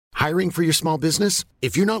Hiring for your small business?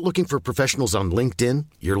 If you're not looking for professionals on LinkedIn,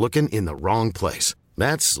 you're looking in the wrong place.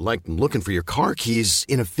 That's like looking for your car keys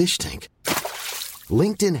in a fish tank.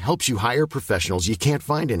 LinkedIn helps you hire professionals you can't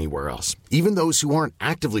find anywhere else, even those who aren't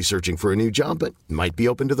actively searching for a new job but might be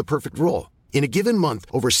open to the perfect role. In a given month,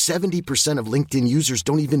 over 70% of LinkedIn users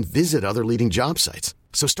don't even visit other leading job sites.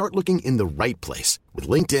 So start looking in the right place. With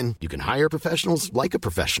LinkedIn, you can hire professionals like a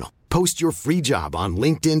professional. Post your free job on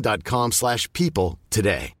linkedin.com/people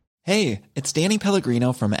today. Hey, it's Danny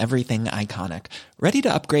Pellegrino from Everything Iconic. Ready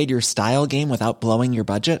to upgrade your style game without blowing your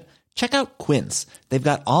budget? Check out Quince. They've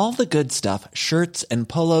got all the good stuff, shirts and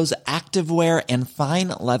polos, activewear, and fine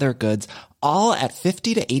leather goods, all at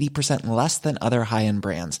 50 to 80% less than other high-end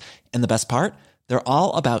brands. And the best part? They're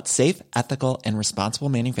all about safe, ethical, and responsible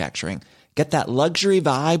manufacturing. Get that luxury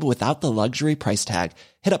vibe without the luxury price tag.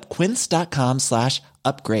 Hit up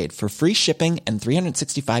quince.com/upgrade for free shipping and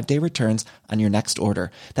 365-day returns on your next order.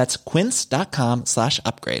 That's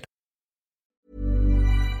quince.com/upgrade.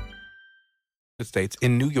 The States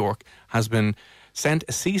in New York has been sent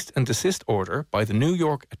a cease and desist order by the New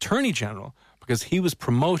York Attorney General because he was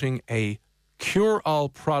promoting a cure-all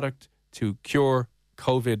product to cure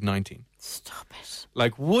COVID-19. Stop it.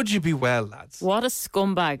 Like, would you be well, lads? What a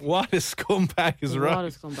scumbag. What a scumbag is right. What a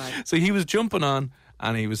scumbag. So he was jumping on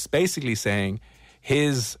and he was basically saying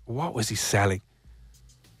what was he selling?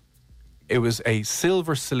 It was a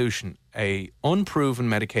silver solution, a unproven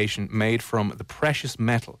medication made from the precious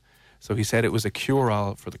metal. So he said it was a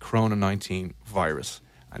cure-all for the Corona-19 virus.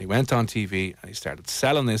 And he went on TV and he started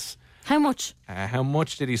selling this. How much? How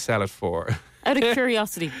much did he sell it for? Out of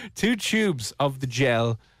curiosity. 2 tubes of the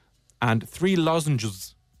gel and 3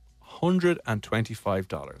 lozenges.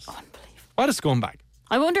 $125. Unbelievable. What a scumbag.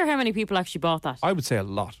 I wonder how many people actually bought that. I would say a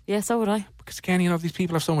lot. Yeah, so would I. Because again, these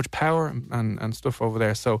people have so much power and stuff over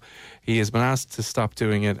there. So he has been asked to stop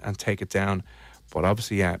doing it and take it down. But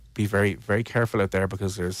obviously, be very, very careful out there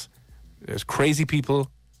because there's crazy people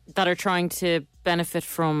that are trying to benefit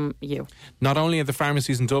from you. Not only at the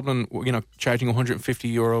pharmacies in Dublin, charging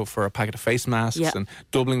 €150 for a packet of face masks and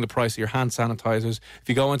doubling the price of your hand sanitizers. If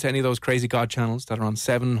you go into any of those crazy God channels that are on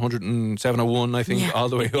 700 and 701, I think, all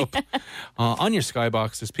the way up, on your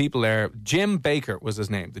Skybox, there's people there. Jim Baker was his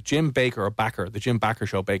name. The Jim Baker or Backer, the Jim Baker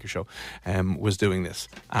Show, was doing this.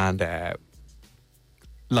 And,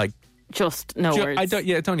 just no words. I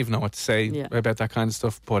don't even know what to say about that kind of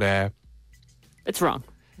stuff, but... it's wrong.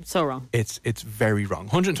 So wrong. It's very wrong.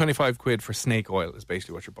 125 quid for snake oil is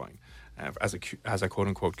basically what you're buying as a quote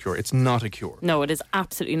unquote cure. It's not a cure. No, it is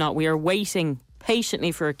absolutely not. We are waiting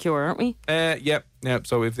patiently for a cure, aren't we? Yeah.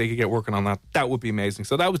 So if they could get working on that, that would be amazing.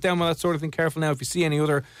 So that was down with that sort of thing. Careful now. If you see any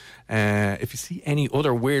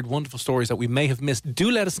other weird, wonderful stories that we may have missed, do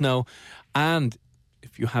let us know. And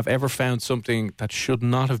if you have ever found something that should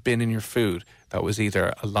not have been in your food, that was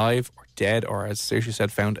either alive or dead, or as Saoirse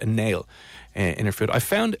said, found a nail in her food. I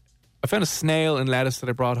found a snail in lettuce that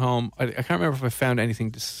I brought home. I can't remember if I found anything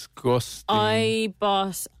disgusting. I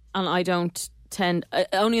bought, and I don't tend...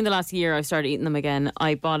 only in the last year I've started eating them again.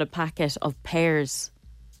 I bought a packet of pears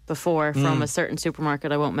before from a certain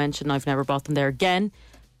supermarket I won't mention. I've never bought them there again.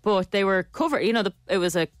 But they were covered... it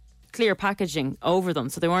was a clear packaging over them,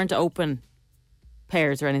 so they weren't open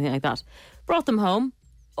pears or anything like that. Brought them home,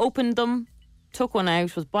 opened them, took one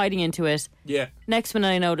out, was biting into it. Yeah. Next minute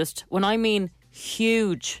I noticed, when I mean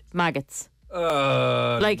huge maggots.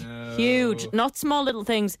 Huge, not small little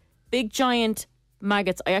things, big giant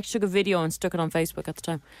maggots. I actually took a video and stuck it on Facebook at the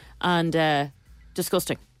time. And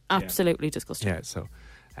disgusting. Absolutely disgusting. Yeah, so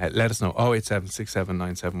let us know.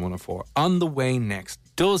 087-6797-104. On the way next,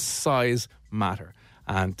 does size matter?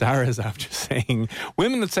 And Dara's after saying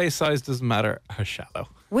women that say size doesn't matter are shallow.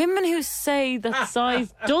 Women who say that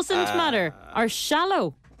size doesn't matter are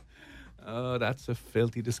shallow. Oh, that's a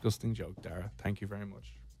filthy, disgusting joke, Dara. Thank you very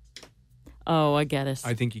much. Oh, I get it.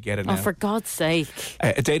 I think you get it now. Oh, for God's sake.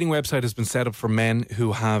 A dating website has been set up for men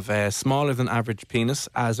who have a smaller than average penis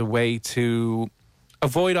as a way to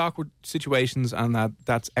avoid awkward situations, and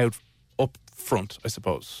that's out up front, I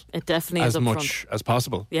suppose. It definitely is as much as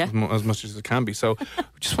possible. Yeah. As much as it can be. So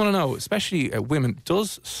we just want to know, especially women,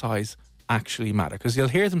 does size actually matter? Because you'll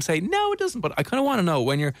hear them say, no, it doesn't. But I kind of want to know,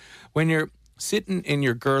 when you're sitting in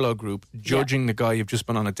your girlo group judging the guy you've just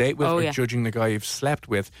been on a date with judging the guy you've slept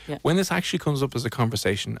with, when this actually comes up as a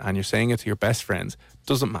conversation and you're saying it to your best friends,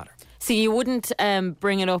 doesn't matter. See, you wouldn't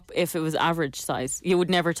bring it up if it was average size. You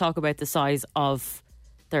would never talk about the size of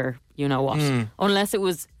their you-know-what. Unless it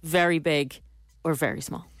was very big or very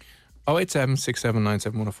small.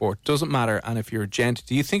 087-6797-104. Doesn't matter. And if you're a gent,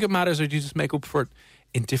 do you think it matters, or do you just make up for it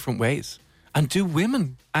in different ways? And do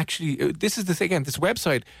women actually, this is the thing again, this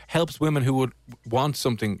website helps women who would want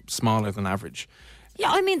something smaller than average.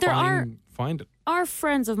 Yeah, I mean, there find it. are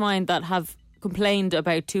friends of mine that have complained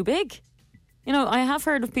about too big. You know, I have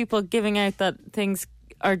heard of people giving out that things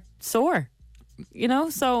are sore. You know,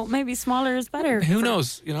 so maybe smaller is better. Who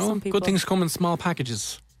knows? You know, good things come in small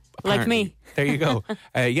packages. Apparently. Like me. There you go.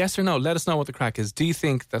 Yes or no? Let us know what the crack is. Do you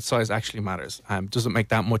think that size actually matters? Does it make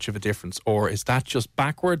that much of a difference? Or is that just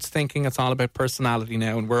backwards thinking it's all about personality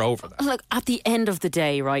now and we're over that? Look, at the end of the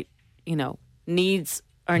day, right, you know, needs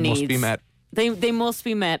are needs. Must be met. They must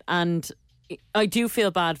be met. And I do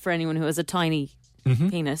feel bad for anyone who has a tiny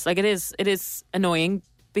penis. Like, it is annoying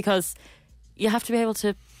because you have to be able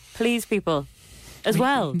to please people as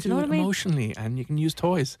well. Do you know what I mean? Emotionally, and you can use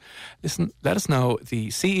toys. Listen, let us know. The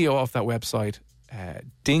CEO of that website,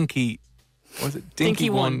 Dinky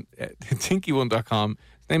One, Dinky1.com.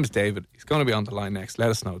 His name is David. He's going to be on the line next. Let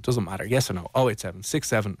us know. It doesn't matter. Yes or no. 087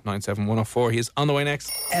 67 97 104. He is on the way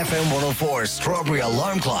next. FM 104 Strawberry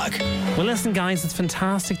Alarm Clock. Well, listen, guys, it's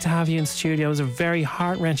fantastic to have you in studio. It was a very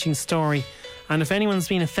heart-wrenching story. And if anyone's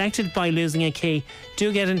been affected by losing a key,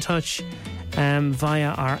 do get in touch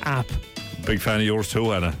via our app. Big fan of yours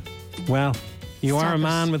too, Anna. Well, you are a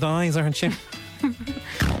man with eyes, aren't you?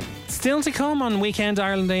 Still to come on Weekend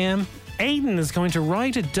Ireland AM, Aidan is going to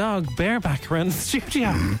ride a dog bareback around the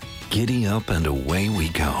studio. Giddy up and away we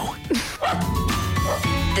go.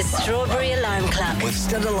 The Strawberry Alarm Clock. With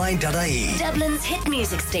Steadaline.ie. Dublin's hit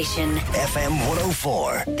music station. FM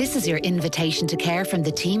 104. This is your invitation to care from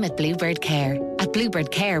the team at Bluebird Care. At Bluebird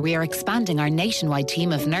Care, we are expanding our nationwide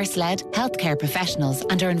team of nurse-led healthcare professionals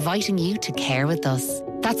and are inviting you to care with us.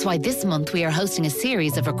 That's why this month we are hosting a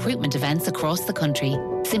series of recruitment events across the country.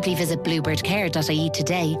 Simply visit bluebirdcare.ie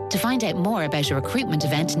today to find out more about a recruitment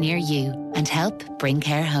event near you and help bring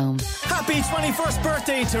care home. Happy 21st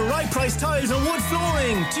birthday to Right Price Tiles and Wood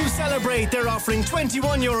Flooring. To celebrate, they're offering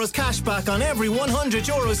 €21 cash back on every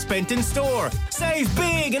 €100 spent in store. Save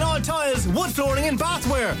big in all tiles, wood flooring and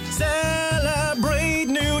bathware. Celebrate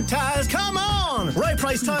new tiles, come on! Right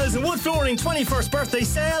Price Tiles and Wood Flooring 21st birthday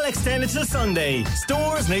sale extended till Sunday.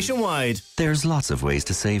 Stores nationwide. There's lots of ways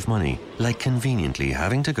to save money, like conveniently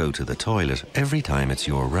having to go to the toilet every time it's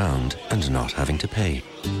your round and not having to pay.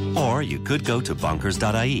 Or you could go to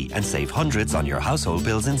bonkers.ie and save hundreds on your household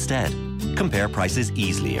bills instead. Compare prices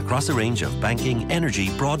easily across a range of banking, energy,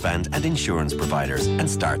 broadband and insurance providers and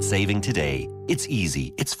start saving today. It's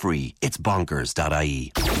easy, it's free, it's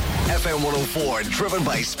bonkers.ie. FM 104, driven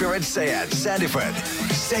by Spirit Seat, Sandyford.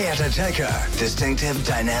 Seat Ateca, distinctive,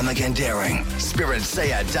 dynamic and daring.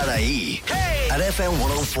 SpiritSeat.ie. Hey! At FM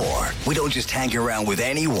 104, we don't just hang around with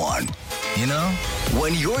anyone. You know?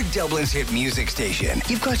 When you're Dublin's hit music station,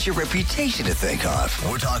 you've got your reputation to think of.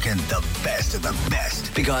 We're talking the best of the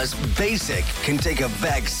best. Because Basic can take a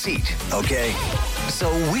back seat, okay? So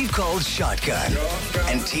we've called Shotgun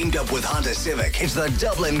and teamed up with Honda Civic. It's the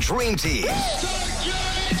Dublin Dream Team.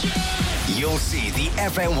 You'll see the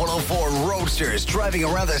FM 104 Roadsters driving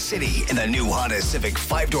around the city in the new Honda Civic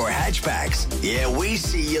 5-door hatchbacks. Yeah, we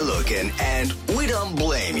see you looking, and we don't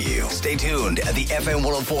blame you. Stay tuned. The FM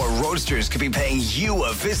 104 Roadsters could be paying you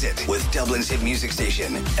a visit with Dublin's hit music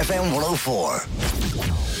station, FM 104.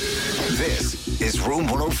 This is Room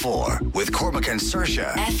 104 with Cormac and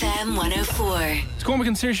Saoirse. FM 104. It's Cormac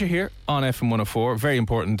and Saoirse here on FM 104. Very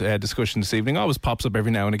important discussion this evening. Always pops up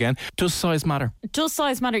every now and again. Does size matter? Does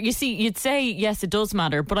size matter? You see, you'd say yes, it does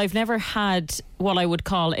matter, but I've never had what I would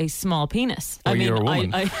call a small penis. Well, you're a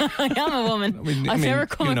woman. I am a woman. I've never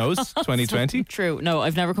come who knows? across 2020. True. No,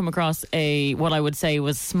 I've never come across what I would say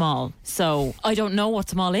was small. So I don't know what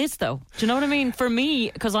small is, though. Do you know what I mean? For me,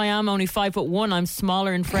 because I am only 5'1", I'm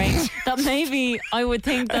smaller in frame. That maybe I would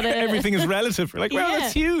think that everything is relative. We're like, well, Yeah.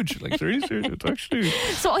 that's huge. Like, seriously, it's actually.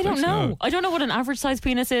 So I don't know. not. I don't know what an average size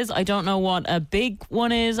penis is. I don't know what a big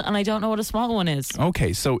one is, and I don't know what a small one is.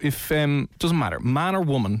 Okay, so if doesn't matter, man or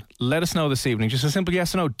woman, let us know this evening. Just a simple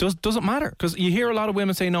yes or no. Does it matter? Because you hear a lot of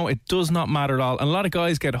women say no, it does not matter at all, and a lot of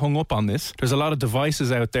guys get hung up on this. There's a lot of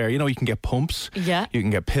devices out there. You know, you can get pumps. Yeah. You can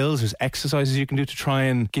get pills. There's exercises you can do to try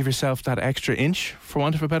and give yourself that extra inch, for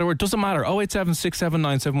want of a better word. Does it matter? 087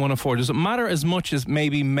 679 104. Does it matter as much as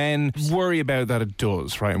maybe men worry about that it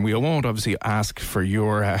does? Right, and we won't obviously ask for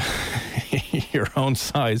your your own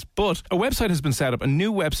size. But a website has been set up, a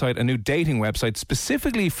new website, a new dating website,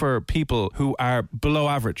 specifically for people who are below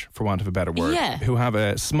average, for want of a better word, who have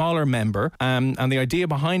a smaller member. And the idea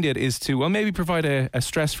behind it is to, well, maybe provide a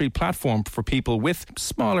stress-free platform for people with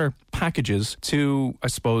smaller packages to, I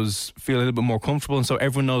suppose, feel a little bit more comfortable, and so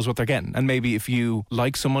everyone knows what they're getting. And maybe if you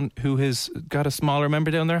like someone who has got a smaller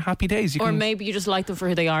member down there, happy days. Or maybe you just like them for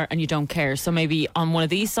who they are and you don't care. So maybe on one of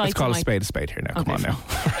these sites... Let's call a spade here now. Okay, come on now.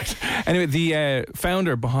 Right. Anyway, the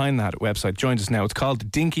founder behind that website joins us now. It's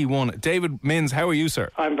called Dinky One. David Minns, how are you, sir?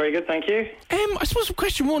 I'm very good, thank you. I suppose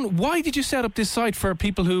question one, why did you set up this site for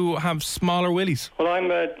people who have smaller willies? Well, I'm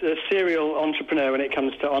a serial entrepreneur when it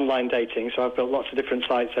comes to online dating, so I've built lots of different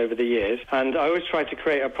sites over the years, and I always try to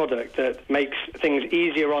create a product that makes things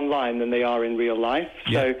easier online than they are in real life.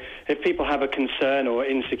 Yeah. So if people have a concern or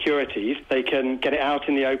insecurities, they can get it out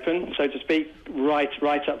in the open, so to speak, right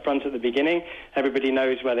up front at the beginning. Everybody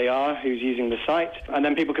knows where they are, who's using the site, and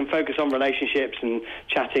then people can focus on relationships and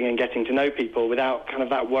chatting and getting to know people without kind of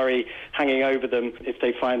that worry hanging over them if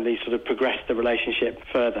they finally sort of progress the relationship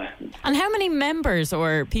further. And how many members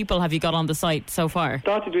or people have you got on the site so far?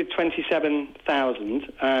 Started with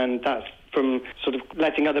 27,000, and that's from sort of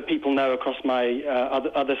letting other people know across my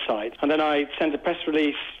other site. And then I sent a press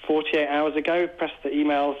release 48 hours ago, pressed the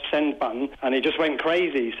email send button, and it just went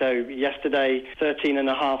crazy. So yesterday,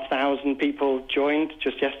 13,500 people joined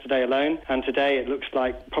just yesterday alone, and today it looks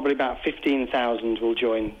like probably about 15,000 will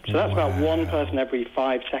join. So that's about one person every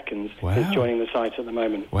 5 seconds is joining the site at the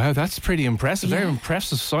moment. Wow, that's pretty impressive. Very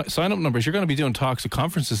impressive sign-up numbers. You're going to be doing talks at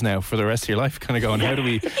conferences now for the rest of your life, kind of going, how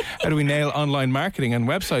do we nail online marketing and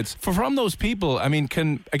websites? From those people, I mean,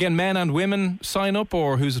 can, again, men and women sign up,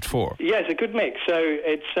 or who's it for? Yeah, it's a good mix. So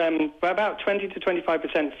it's about 20 to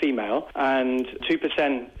 25% female and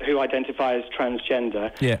 2% who identify as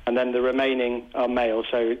transgender. Yeah. And then the remaining are male,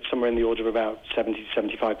 so it's somewhere in the order of about 70 to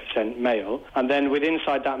 75% male. And then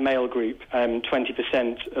inside that male group,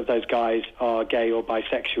 20% of those guys are gay or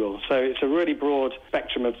bisexual. So it's a really broad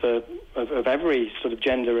spectrum of every sort of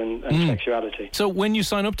gender and sexuality. So when you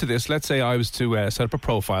sign up to this, let's say I was to set up a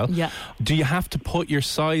profile, do you have to put your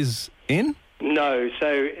size in? No, so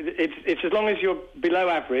it's as long as you're below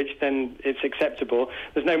average, then it's acceptable.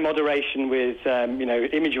 There's no moderation with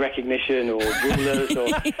image recognition or rulers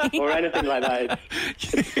or anything like that.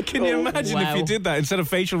 Can you imagine if you did that instead of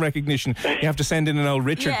facial recognition? You have to send in an old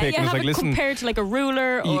Richard pic, and it's like, listen, compared to like a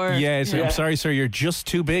ruler or I'm sorry, sir, you're just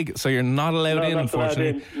too big, so you're not allowed in,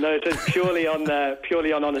 unfortunately. No, it's purely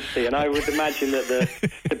on honesty, and I would imagine that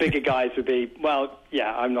the bigger guys would be, well,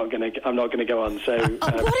 yeah, I'm not going to go on. So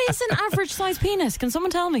what is an average size penis? Can someone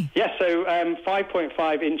tell me? Yeah, so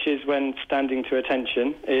 5.5 inches when standing to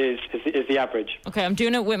attention is the average. Okay, I'm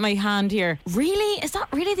doing it with my hand here. Really? Is that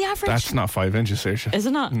really the average? That's not 5 inches, Saoirse. Is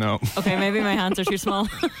it not? No. Okay, maybe my hands are too small.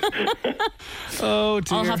 Oh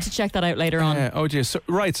dear. I'll have to check that out later on. Oh dear. So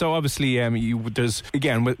obviously, there's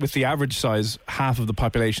again with the average size, half of the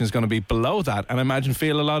population is going to be below that, and I imagine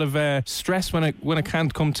feel a lot of stress when it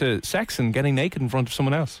can't come to sex and getting naked in front of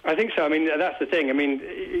someone else. I think so. I mean, that's the thing. I mean,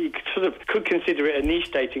 you sort of could consider it a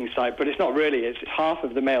niche dating site, but it's not really. It's half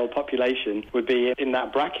of the male population would be in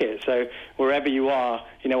that bracket. So wherever you are,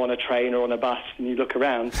 on a train or on a bus, and you look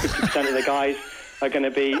around, 50% of the guys are going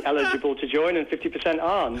to be eligible to join and 50%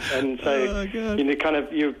 aren't. And so,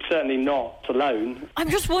 you're certainly not alone.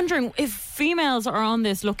 I'm just wondering, if females are on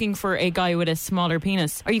this looking for a guy with a smaller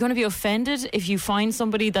penis, are you going to be offended if you find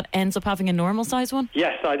somebody that ends up having a normal size one?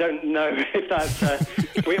 Yes, I don't know if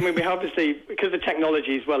that's... we obviously, because the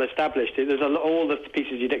technology is well established, there's all the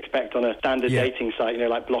pieces you'd expect on a standard dating site,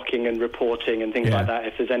 like blocking and reporting and things like that,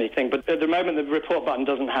 if there's anything. But at the moment, the report button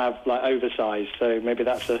doesn't have, oversize, so maybe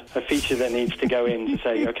that's a feature that needs to go in to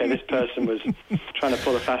say, okay, this person was trying to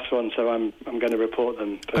pull a fast one, so I'm going to report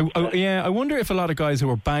them. But, I wonder if a lot of guys who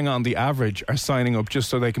are bang on the average are signing up just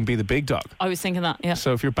so they can be the big dog. I was thinking that, yeah.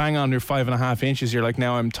 So if you're bang on your 5.5 inches, you're like,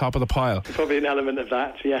 now I'm top of the pile. Probably an element of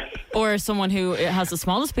that, yes. Or someone who has the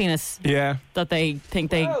smallest penis. Yeah. That they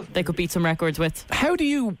think they could beat some records with. How do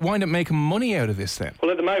you wind up making money out of this then?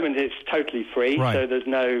 Well, at the moment it's totally free, right. So there's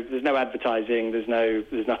no advertising, there's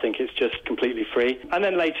nothing. It's just completely free. And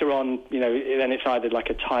then later on, then it's either like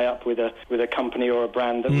a tie-up with a company or a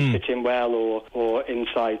brand that will fit in well, or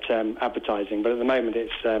insight advertising. But at the moment,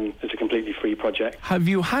 it's a completely free project. Have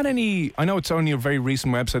you had any? I know it's only a very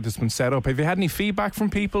recent website that's been set up. Have you had any feedback from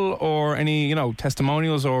people or any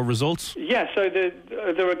testimonials or results? Yeah. So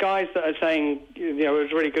there are guys that are saying, it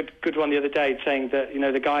was a really good one the other day, saying that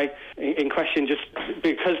the guy in question, just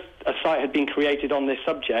because a site had been created on this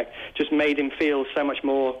subject, just made him feel so much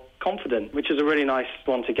more confident, which is a really nice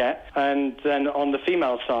one to get. And then on the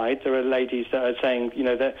female side, there are ladies that are saying, you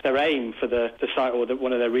know, that their aim for the site, or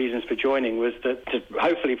one of their reasons for joining, was that to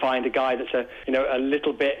hopefully find a guy that's a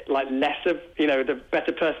little bit like less of, you know, the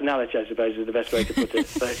better personality, I suppose, is the best way to put it.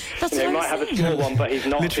 So he might have a small one, but he's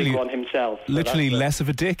not a big one himself. So literally less of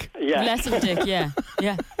a dick. Yeah, less of a dick. Yeah,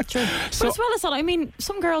 true. So, but as well as that, I mean,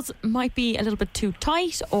 some girls might be a little bit too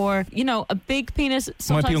tight, or you know, a big penis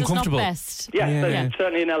sometimes might be is uncomfortable. not best. Yeah, there's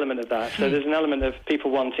certainly an element of that. So there's an element of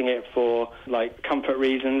people wanting it for like comfort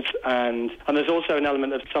reasons, and there's also an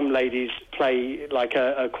element of some ladies play like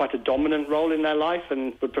quite a dominant role in their life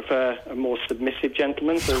and would prefer a more submissive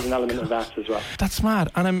gentleman. So there's an element of that as well. That's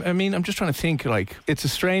mad. And I'm just trying to think, like, it's a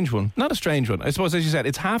strange one. Not a strange one. I suppose, as you said,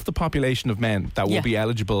 it's half the population of men that will be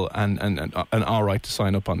eligible and all right to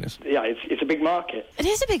sign up on this. Yeah, it's a big market. It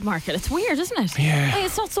is a big market. It's weird, isn't it? Yeah. Like,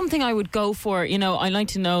 it's not something I would go for. You know, I like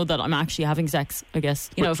to know that I'm actually having sex, I guess.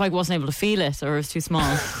 You know, if I wasn't able to feel it or it was too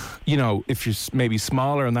small. You know, if you're maybe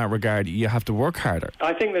smaller in that regard, you have to work harder.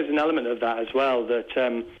 I think there's an element of that as well, that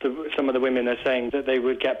some of the women are saying that they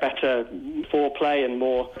would get better foreplay and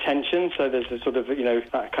more attention, so there's a sort of, you know,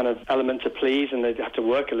 that kind of element to please, and they'd have to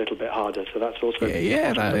work a little bit harder, so that's also...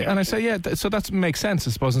 So that makes sense,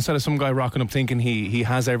 I suppose. Instead of some guy rocking up thinking he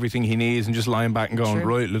has everything he needs and just lying back and going,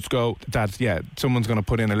 right, let's go, someone's going to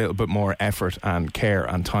put in a little bit more effort and care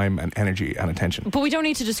and time and energy and attention. But we don't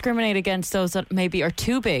need to discriminate against those that maybe are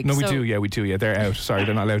too big. No, we do. They're out. Sorry,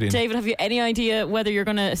 they're not allowed in. David, have you any idea whether you're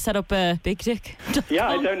going to set up a big dick? Yeah,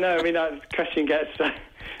 I don't know. I mean, that question gets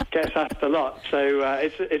asked a lot, so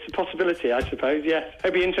it's a possibility, I suppose. Yes,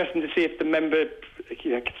 it'd be interesting to see if the member.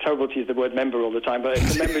 You know, it's terrible to use the word member all the time, but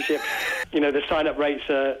if the membership, you know, the sign-up rates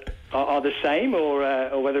are the same, or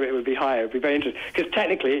whether it would be higher. It would be very interesting, because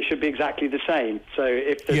technically it should be exactly the same. So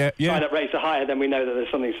if the sign-up rates are higher, then we know that there's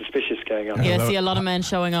something suspicious going on. Yeah, see a lot of men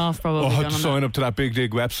showing off probably. Oh, I'd sign up to that big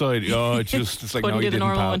dig website. Oh, it's like, no, you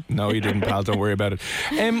didn't, pal. No, you didn't, pal. Don't worry about it.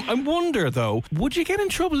 I wonder, though, would you get in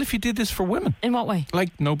trouble if you did this for women? In what way?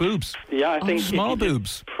 Like, no boobs. Yeah, I think small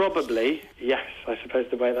boobs. Probably, yes. I suppose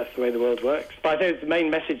that's the way the world works. But I think the main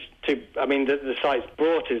message the site's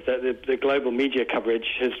brought is that the global media coverage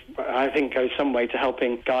has, I think, goes some way to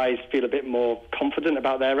helping guys feel a bit more confident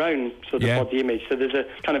about their own sort of body image. So there's a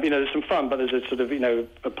kind of, you know, there's some fun, but there's a sort of, you know,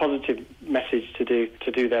 a positive message to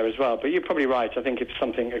do there as well. But you're probably right. I think if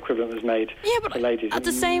something equivalent was made for ladies, at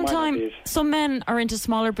the same time, some men are into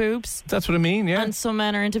smaller boobs. That's what I mean, yeah. And some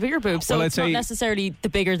men are into bigger boobs. So it's not necessarily the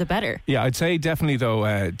bigger the better. Yeah, I'd say definitely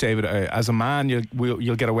though, David, as a man,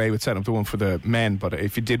 you'll get away with setting up the one for the men, but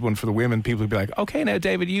if you did one for the women, people would be like, okay, now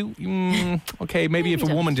David, okay, maybe if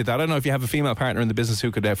a woman did that. I don't know if you have a female partner in the business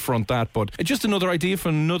who could front that, but just another idea for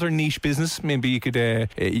another niche business. Maybe you could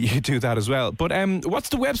do that as well. But what's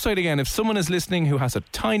the website again? If someone is listening who has a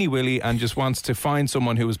tiny willy and just wants to find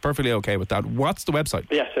someone who is perfectly okay with that, what's the website?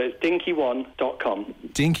 Yeah, so it's dinky1.com.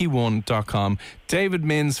 Dinky1.com. David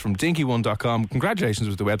Minns from dinky1.com. Congratulations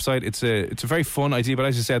with the website. It's a very fun idea, but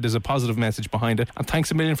as you said, there's a positive message behind it. And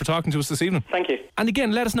thanks a million for talking to us this evening. Thank you. And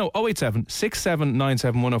again, let us know, 087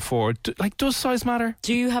 6797 104. Does size matter?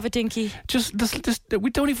 Do you have a dinky? Just we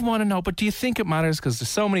don't even want to know, but do you think it matters? Because there's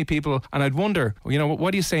so many people, and I'd wonder, you know,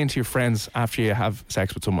 what are you saying to your friends after you have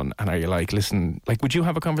sex with someone? And are you like, listen, like, would you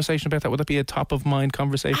have a conversation about that? Would that be a top of mind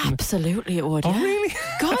conversation? Absolutely it would. Oh, really?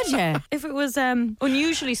 God, yeah. If it was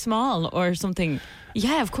unusually small or something,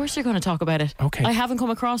 yeah, of course you're going to talk about it. Okay. I haven't come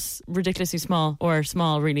across ridiculously small or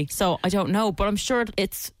small really, so I don't know, but I'm sure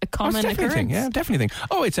it's a common occurrence. Yeah, definitely thing.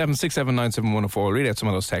 087 6797 104. We'll read out some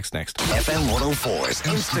of those texts next. FM 104's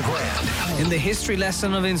Instagram. In the history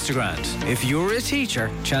lesson of Instagram, if you were a teacher,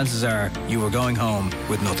 chances are you were going home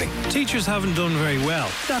with nothing. Teachers haven't done very well.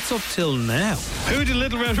 That's up till now. Who did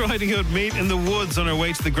Little Red Riding Hood meet in the woods on her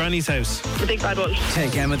way to the granny's house? The big bad wolf.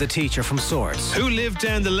 Take Emma the teacher from Swords. Who lived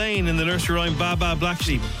down the lane in the nursery rhyme Baba Black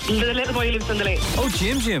Sheep? The little boy lives on the lane. Oh,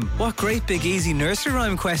 Jim, what great big easy nursery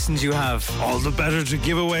rhyme questions you have. All the better to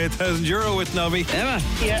give away €1,000 with, Nobby. Emma?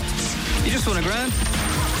 Yeah. You just won $1,000.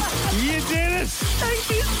 You did it! Thank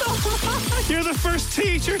you so much. You're the first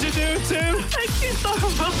teacher to do it too. Thank you so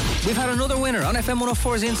much. We've had another winner on FM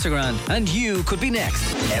 104's Instagram, and you could be next.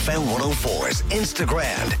 FM 104's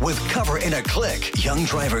Instagram with Cover in a Click. Young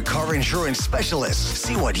driver car insurance specialists.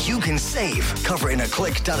 See what you can save.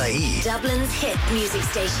 Coverinaclick.ie. Dublin's hit music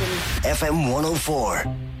station. FM 104.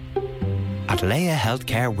 At Leia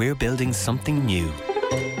Healthcare, we're building something new.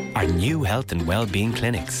 Our new health and well-being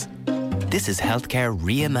clinics. This is healthcare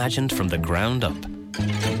reimagined from the ground up.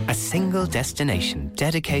 A single destination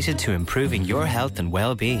dedicated to improving your health and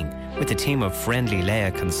well-being with a team of friendly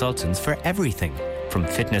Leia consultants for everything from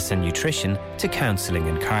fitness and nutrition to counselling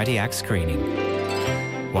and cardiac screening.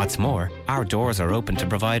 What's more, our doors are open to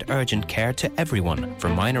provide urgent care to everyone for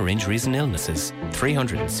minor injuries and illnesses,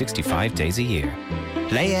 365 days a year.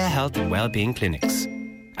 Leia Health and Wellbeing Clinics.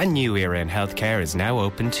 A new era in healthcare is now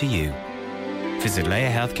open to you. Visit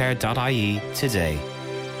leiahealthcare.ie today.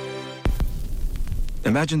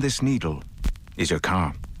 Imagine this needle is your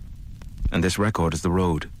car, and this record is the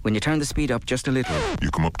road. When you turn the speed up just a little, you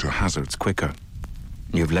come up to hazards quicker.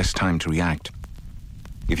 You have less time to react.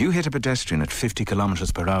 If you hit a pedestrian at 50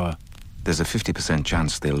 kilometres per hour, there's a 50%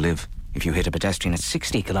 chance they'll live. If you hit a pedestrian at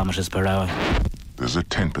 60 kilometres per hour, there's a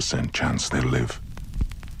 10% chance they'll live.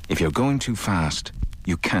 If you're going too fast,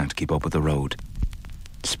 you can't keep up with the road.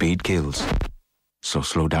 Speed kills. So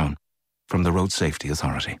slow down. From the Road Safety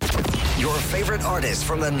Authority. Your favorite artists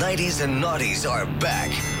from the 90s and noughties are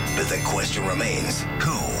back. But the question remains,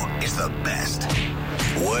 who is the best?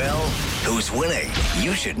 Well, who's winning?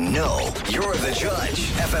 You should know. You're the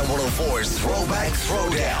judge. FM 104's Throwback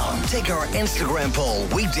Throwdown. Take our Instagram poll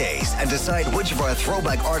weekdays and decide which of our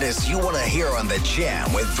throwback artists you want to hear on The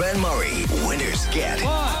Jam with Ben Murray. Winners get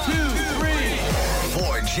 1, 2, 3,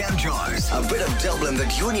 4 Jam Jars. A bit of Dublin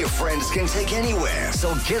that you and your friends can take anywhere.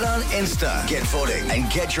 So get on Insta, get voting,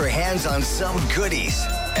 and get your hands on some goodies.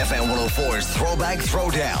 FM 104's Throwback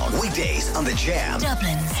Throwdown. Weekdays on The Jam.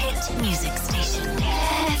 Dublin's hit music station.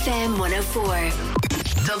 FM 104.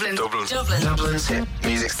 Dublin's hit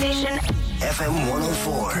music station. FM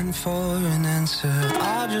 104. Looking for an answer.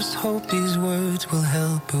 I just hope these words will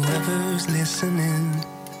help whoever's listening.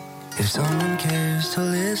 If someone cares to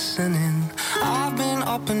listen in. I've been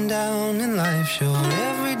up and down in life, sure.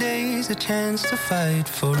 Every day's a chance to fight,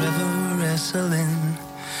 forever wrestling.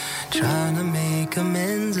 Trying to make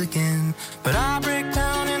amends again. But I break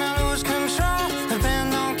down and I lose control. The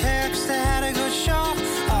band don't care cause they had a good show.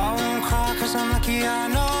 I won't cry cause I'm lucky I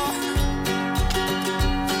know.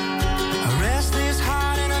 A restless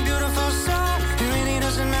heart and a beautiful soul. It really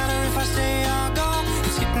doesn't matter if I stay or go.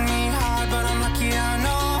 It's hitting me hard but I'm lucky I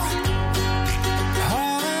know.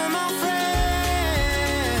 All of my friends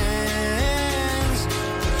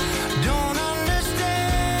don't understand.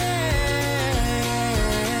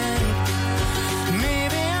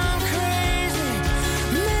 Maybe I'm crazy,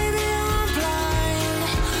 maybe I'm blind.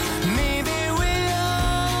 Maybe we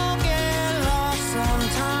all get lost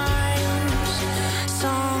sometimes.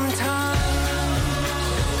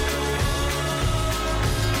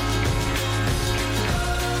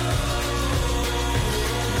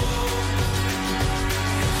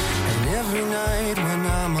 And every night when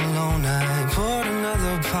I'm alone, I put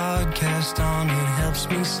another podcast on. It helps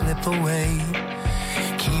me slip away.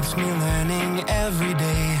 Keeps me learning every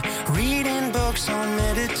day. Reading books on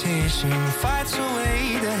meditation fights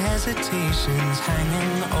away the hesitations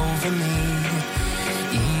hanging over me,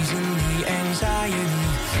 easing the anxiety.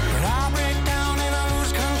 But I break down and I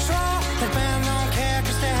lose control. The band don't care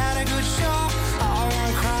cause they had a good show. I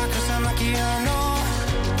won't cry cause I'm lucky I know.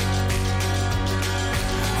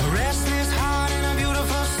 A restless heart and a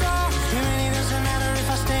beautiful soul. It really doesn't matter if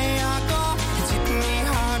I stay or go. It's hitting me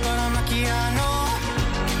hard but I'm lucky I know.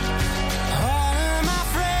 All of my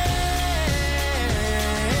friends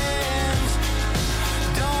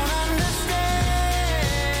don't understand.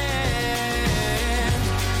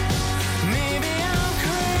 Maybe I'm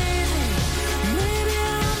crazy, maybe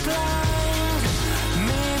I'm blind.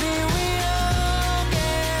 Maybe we all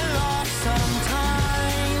get lost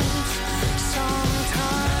sometimes.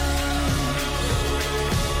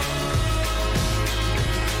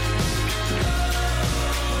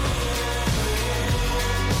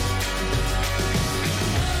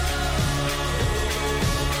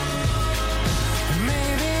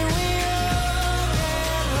 Maybe we all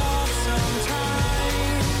get lost sometimes.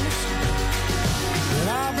 But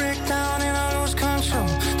I break down and I lose control.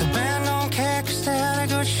 The band don't care cause they had a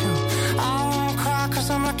good show. I won't cry cause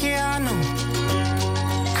I'm lucky I know.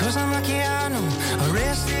 Cause I'm lucky I know. A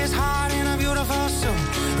restless heart and a beautiful soul.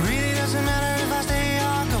 Really doesn't matter if I stay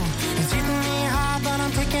or go. It's hitting me hard but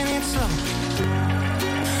I'm taking it slow.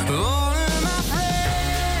 All of my friends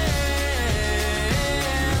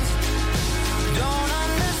don't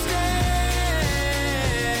understand.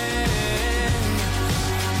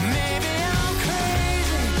 Maybe I'm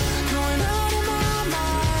crazy, going out of my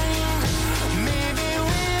mind. Maybe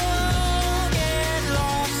we all get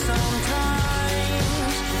lost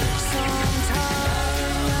sometimes. Sometimes I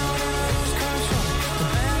lose control. The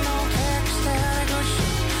band don't care cause they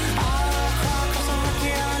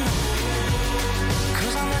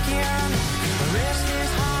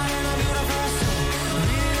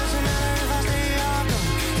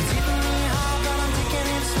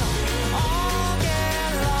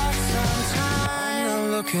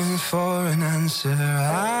answer.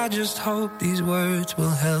 I just hope these words will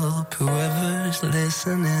help whoever's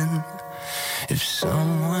listening. If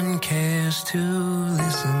someone cares to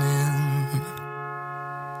listen in.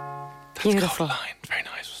 Beautiful. Line. Very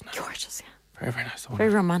nice, wasn't it? Gorgeous, yeah. Very, very nice. Very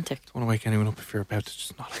romantic. Don't want to wake anyone up if you're about to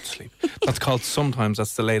just not let sleep. That's called Sometimes.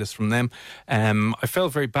 That's the latest from them. I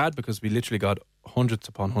felt very bad because we literally got hundreds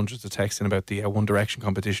upon hundreds of texts in about the One Direction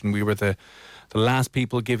competition. We were the last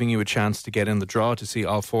people giving you a chance to get in the draw to see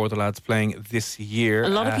all 4 of the lads playing this year. A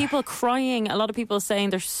lot of people crying. A lot of people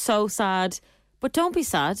saying they're so sad. But don't be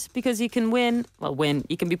sad, because you can win. Well,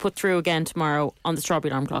 you can be put through again tomorrow on the Strawberry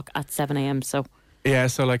Alarm Clock at 7 a.m. So... Yeah,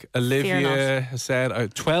 so like Olivia has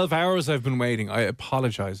said, 12 hours I've been waiting. I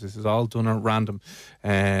apologise. This is all done at random.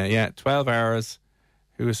 12 hours.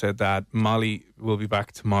 Who has said that? Molly will be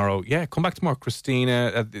back tomorrow. Yeah, come back tomorrow.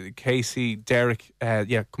 Christina, Casey, Derek.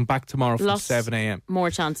 Come back tomorrow from 7 a.m.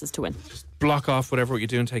 More chances to win. Just block off whatever you're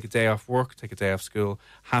doing. Take a day off work. Take a day off school.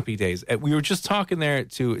 Happy days. We were just talking there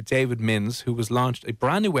to David Minns, who has launched a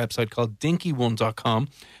brand new website called dinky1.com,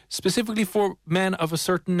 specifically for men of a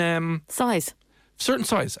certain... size. Certain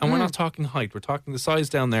size, and we're not talking height, we're talking the size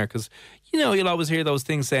down there, because you'll always hear those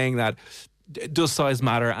things saying that does size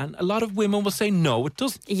matter, and a lot of women will say no, it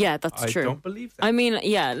doesn't. Yeah, that's true. I don't believe that. I mean,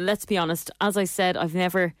 yeah, let's be honest. As I said, I've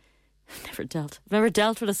never dealt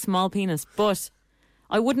with a small penis, but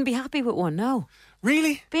I wouldn't be happy with one. No,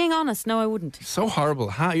 really. Being honest, no, I wouldn't. So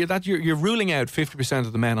horrible. You're ruling out 50%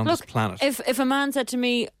 of the men on this planet. If a man said to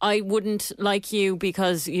me, "I wouldn't like you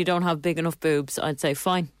because you don't have big enough boobs," I'd say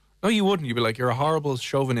fine. No, you wouldn't. You'd be like, you're a horrible,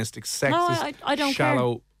 chauvinistic, sexist, no, I don't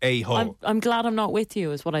shallow care. a-hole. I'm glad I'm not with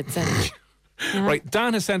you, is what I'd say. Yeah. Right,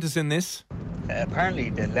 Dan has sent us in this.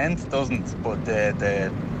 Apparently the length doesn't, but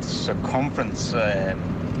the circumference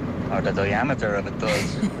or the diameter of it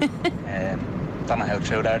does. Don't know how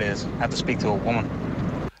true that is. I have to speak to a woman.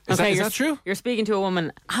 Is that true? You're speaking to a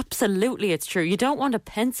woman. Absolutely, it's true. You don't want a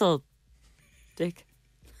pencil dick.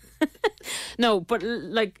 No, but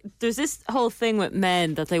like there's this whole thing with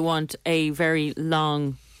men that they want a very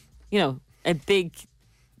long, a big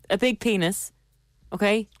penis.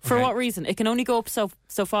 Okay? For what reason? It can only go up so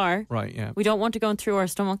far. Right, yeah. We don't want to go through our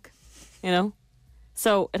stomach,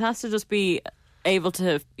 So it has to just be able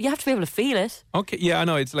to, you have to be able to feel it. Okay, yeah, I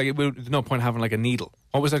know. It's like, there's no point having like a needle.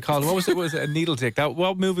 What was it called? What was it? Was it a needle dick?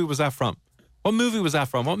 What movie was that from? What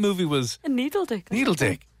movie was? A needle dick. Needle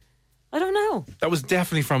dick. I don't know. That was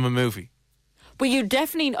definitely from a movie. But you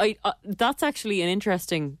definitely... that's actually an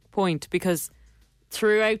interesting point, because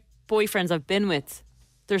throughout boyfriends I've been with,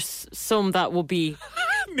 there's some that will be...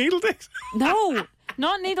 Needle dicks? No,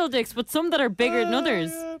 not needle dicks, but some that are bigger than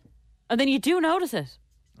others. And then you do notice it.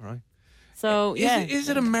 All right. So, yeah. Is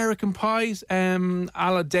it American Pies?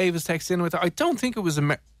 Ala Davis texts in with it. I don't think it was...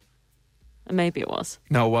 Maybe it was.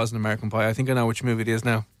 No, it wasn't American Pie. I think I know which movie it is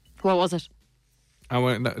now. What was it? I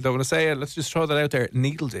don't want to say it. Let's just throw that out there.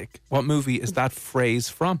 Needle dick. What movie is that phrase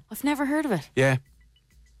from? I've never heard of it. Yeah.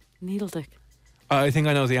 Needle dick. I think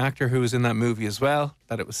I know the actor who was in that movie as well,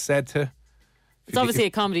 that it was said to. It's obviously a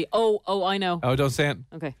comedy. Oh, I know. Oh, don't say it.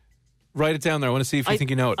 Okay. Write it down there. I want to see if you think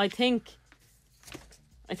you know it. I think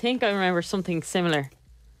I remember something similar.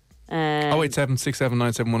 087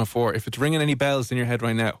 679 7104. If it's ringing any bells in your head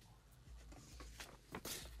right now.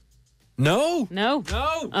 No.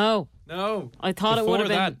 Oh. No. I thought it would have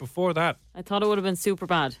been... Before that. I thought it would have been super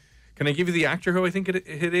bad. Can I give you the actor who I think it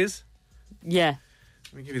is? Yeah.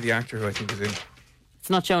 Let me give you the actor who I think is in. It's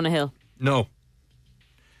not Jonah Hill. No.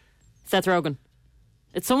 Seth Rogen.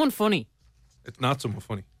 It's someone funny. It's not someone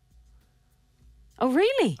funny. Oh,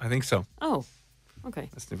 really? I think so. Oh, okay.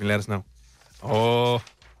 Let us know. Oh,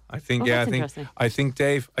 I think, I think,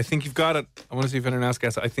 Dave, I think you've got it. I want to see if anyone else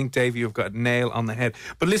gets it. I think, Dave, you've got a nail on the head.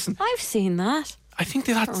 But listen. I've seen that. I think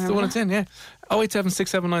that's the one it's in, yeah. 087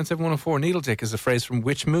 679 7104. Needle dick is a phrase from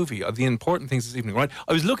which movie? The important things this evening, right?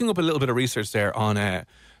 I was looking up a little bit of research there on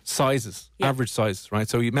sizes, average sizes, right?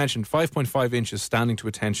 So you mentioned 5.5 inches standing to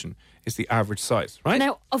attention is the average size, right?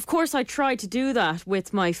 Now, of course, I tried to do that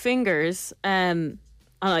with my fingers, and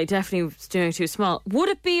I definitely was doing it too small. Would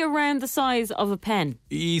it be around the size of a pen?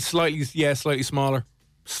 Slightly smaller.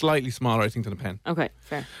 Slightly smaller, I think, than a pen. Okay,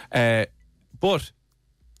 fair. But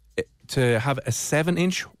to have a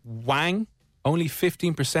 7-inch wang, only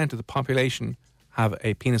 15% of the population have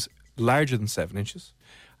a penis larger than 7 inches.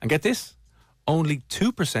 And get this, only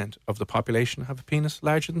 2% of the population have a penis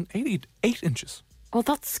larger than 8 inches. Well,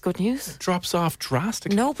 that's good news. It drops off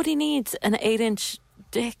drastically. Nobody needs an 8-inch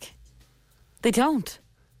dick. They don't.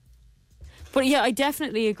 But yeah, I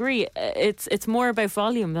definitely agree. It's more about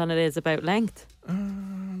volume than it is about length.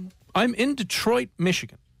 I'm in Detroit,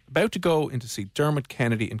 Michigan. About to go in to see Dermot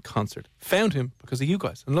Kennedy in concert. Found him because of you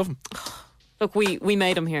guys and love him. Look, we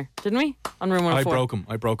made him here, didn't we? On Room 104.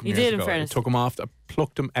 I broke him You years did, in ago. fairness. I took him off. I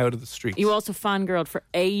plucked him out of the streets. You also fangirled for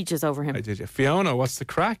ages over him. I did, yeah. Fiona, what's the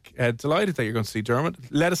crack? Delighted that you're going to see Dermot.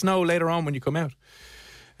 Let us know later on when you come out.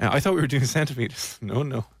 I thought we were doing centimetres.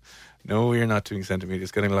 No, we're not doing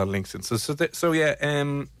centimetres. Getting a lot of links in.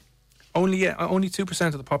 Only 2%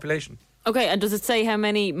 of the population. Okay, and does it say how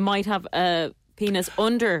many might have a penis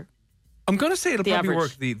under? I'm going to say it'll the probably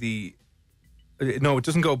average? work. No, it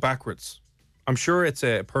doesn't go backwards. I'm sure it's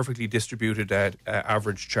a perfectly distributed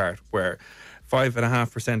average chart where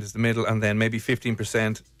 5.5% is the middle, and then maybe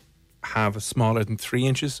 15% have a smaller than 3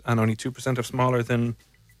 inches, and only 2% have smaller than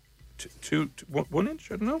 1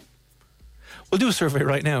 inch. I don't know. We'll do a survey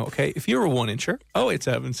right now, okay? If you're a 1 incher,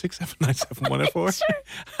 087 679 104,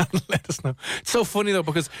 and let us know. It's so funny though,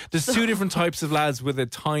 because there's two different types of lads with a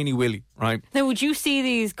tiny willy, right? Now, would you see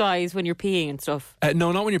these guys when you're peeing and stuff?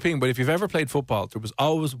 No, not when you're peeing, but if you've ever played football, there was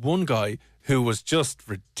always one guy who was just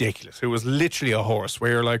ridiculous, who was literally a horse,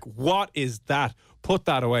 where you're like, what is that? Put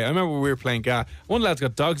that away. I remember we were playing one lad's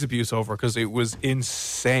got dog's abuse over because it was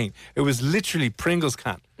insane. It was literally Pringles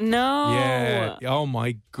can. No. Yeah. Oh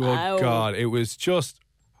my good Ow. God. It was just...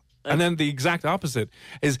 And then the exact opposite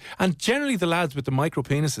is... And generally the lads with the micro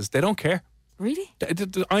penises, they don't care. Really?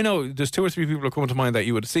 I know there's 2 or 3 people who come to mind that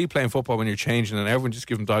you would see playing football when you're changing, and everyone just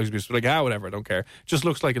give them dog's abuse. They're like, whatever, I don't care. Just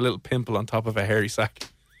looks like a little pimple on top of a hairy sack.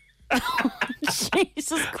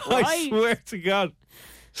 Jesus Christ. I swear to God.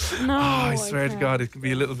 No, I swear to God, it can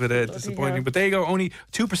be a little bit disappointing. hell. But there you go. Only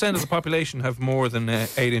 2% of the population have more than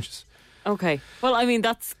 8 inches. Okay. Well, I mean,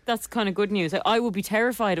 that's kind of good news. I would be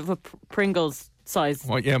terrified of a Pringles size.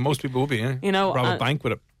 Well, yeah, most people will be. Yeah. You know, rob a bank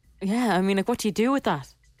with it. Yeah, I mean, like, what do you do with that?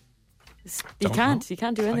 You Don't can't. know. You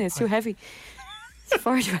can't do anything. It's too heavy. It's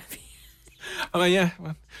far too heavy. I mean, yeah.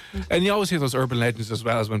 Well, and you always hear those urban legends as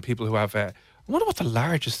well as when people who have. I wonder what the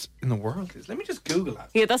largest in the world is. Let me just Google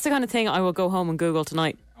that. Yeah, that's the kind of thing I will go home and Google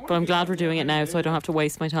tonight. But I'm glad we're doing it now, so I don't have to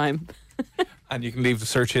waste my time. And you can leave the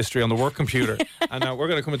search history on the work computer. And now we're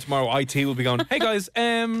going to come in tomorrow. IT will be going, hey guys,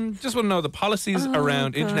 just want to know the policies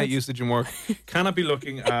around internet usage and work. Cannot be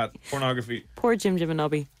looking at pornography. Poor Jim and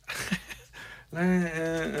Nobby. How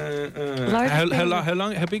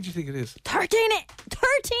big do you think it is?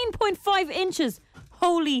 13.5 inches.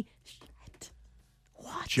 Holy shit.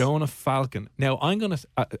 What? Jonah Falcon. Now I'm going to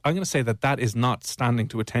say that is not standing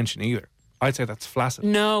to attention either. I'd say that's flaccid.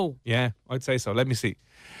 No. Yeah, I'd say so. Let me see.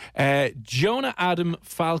 Jonah Adam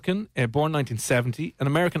Falcon, born 1970, an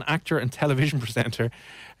American actor and television presenter.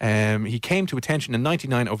 He came to attention in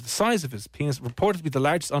 1999 over the size of his penis, reported to be the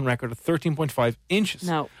largest on record at 13.5 inches.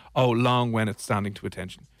 No. Oh, long when it's standing to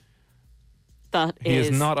attention. He is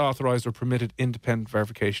not authorised or permitted independent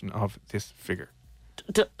verification of this figure.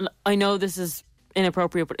 I know this is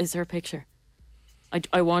inappropriate, but is there a picture?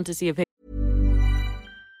 I want to see a picture.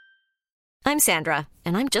 I'm Sandra,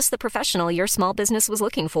 and I'm just the professional your small business was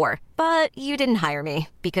looking for. But you didn't hire me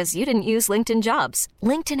because you didn't use LinkedIn Jobs.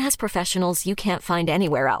 LinkedIn has professionals you can't find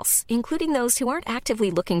anywhere else, including those who aren't actively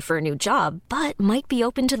looking for a new job, but might be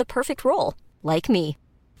open to the perfect role, like me.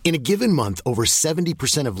 In a given month, over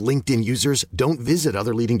 70% of LinkedIn users don't visit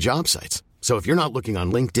other leading job sites. So if you're not looking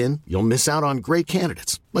on LinkedIn, you'll miss out on great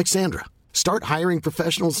candidates like Sandra. Start hiring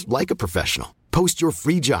professionals like a professional. Post your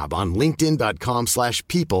free job on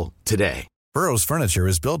linkedin.com/people today. Burrow's furniture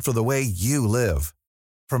is built for the way you live.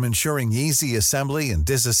 From ensuring easy assembly and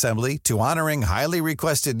disassembly to honoring highly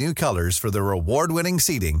requested new colors for their award-winning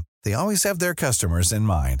seating, they always have their customers in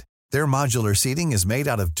mind. Their modular seating is made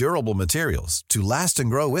out of durable materials to last and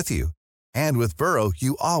grow with you. And with Burrow,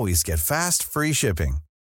 you always get fast, free shipping.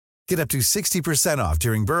 Get up to 60% off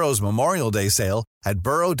during Burrow's Memorial Day sale at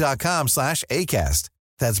burrow.com/ACAST.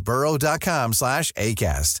 That's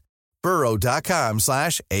burrow.com/ACAST.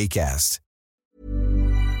 burrow.com/ACAST.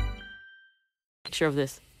 Picture of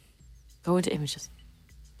this. Go into images.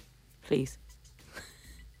 Please.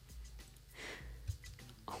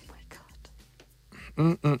 Oh my God.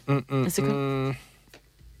 Is it oh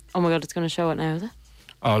my God, it's going to show it now, is it?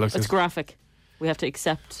 Oh, look. It's graphic. We have to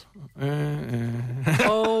accept.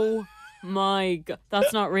 Oh my God.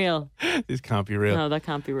 That's not real. This can't be real. No, that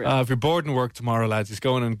can't be real. If you're bored in work tomorrow, lads, just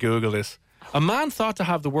go in and Google this. A man thought to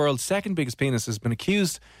have the world's second biggest penis has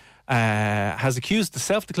accused the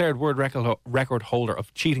self-declared world record holder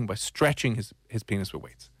of cheating by stretching his penis with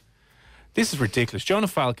weights. This is ridiculous. Jonah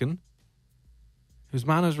Falcon, whose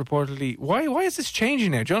man is reportedly... Why is this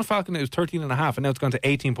changing now? Jonah Falcon, it was 13.5 and now it's gone to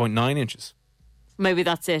 18.9 inches. Maybe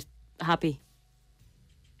that's it. Happy.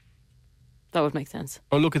 That would make sense.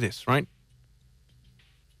 Oh, look at this, right?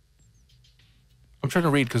 I'm trying to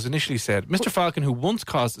read because initially said Mr. Falcon, who once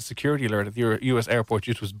caused a security alert at the U.S. airport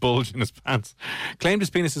due to his bulge in his pants, claimed his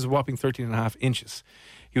penis is a whopping 13.5 inches.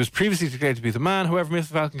 He was previously declared to be the man. However,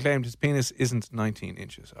 Mr. Falcon claimed his penis isn't 19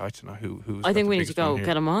 inches. I don't know who's. I think we need to go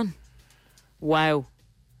get him on. Wow.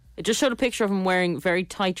 It just showed a picture of him wearing very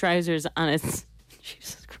tight trousers and it's...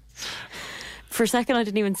 Jesus Christ. For a second, I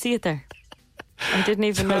didn't even see it there. I didn't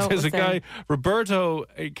even know. There's a guy, Roberto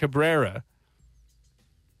Cabrera,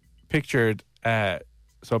 pictured. So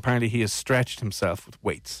apparently he has stretched himself with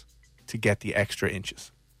weights to get the extra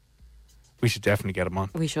inches. We should definitely get him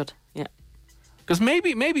on. We should, yeah. Because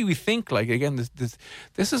maybe we think like again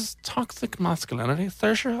this is toxic masculinity,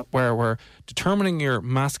 Saoirse, where we're determining your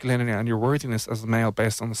masculinity and your worthiness as a male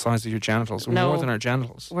based on the size of your genitals. We're more than our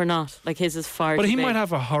genitals. We're not. Like his is far. But too he big. might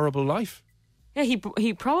have a horrible life. Yeah,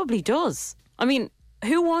 he probably does. I mean,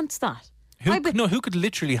 who wants that? Who could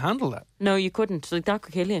literally handle that? No, you couldn't. Like that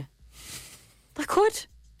could kill you. That could.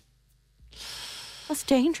 That's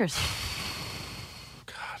dangerous.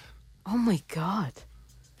 God. Oh my God.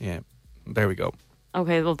 Yeah. There we go.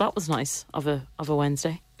 Okay, well that was nice of a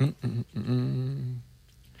Wednesday.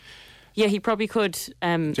 Yeah, he probably could.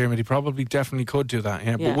 Jeremy, he probably definitely could do that.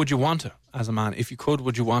 Yeah, but would you want to as a man? If you could,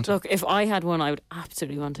 would you want to? Look, if I had one, I would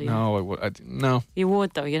absolutely want to. Yeah. No, I would. No, you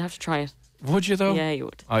would though. You'd have to try it. Would you though? Yeah, you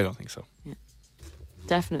would. I don't think so. Yeah,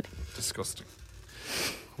 definitely. Disgusting.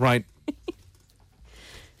 Right.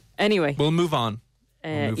 Anyway, we'll move on.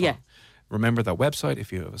 Yeah. Remember that website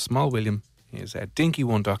if you have a small William is at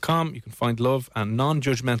dinky1.com. You can find love and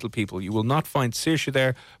non-judgmental people. You will not find Saoirse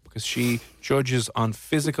there because she judges on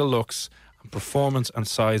physical looks and performance and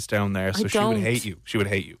size down there. So she would hate you. She would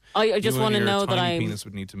hate you. I just want to know that your penis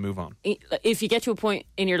would need to move on. If you get to a point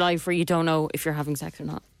in your life where you don't know if you're having sex or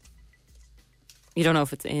not, you don't know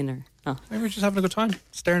if it's in or no. Maybe we're just having a good time,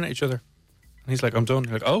 staring at each other. And he's like, I'm done.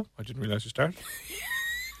 You're like, oh, I didn't realise you started.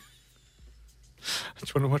 I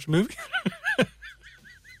just want to watch a movie.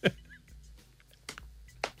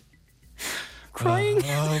 Crying.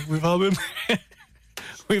 We've all been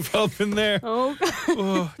there.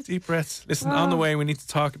 Oh, deep breaths. Listen, on the way, we need to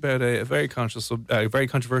talk about a very very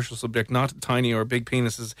controversial subject, not tiny or big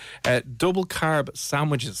penises. Double carb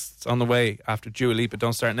sandwiches. It's on the way after Dua Lipa.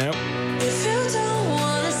 Don't start now. If you don't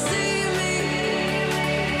wanna see me,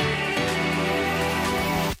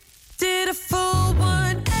 did a full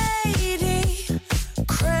 180,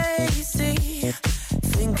 crazy,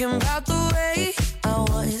 thinking about the way I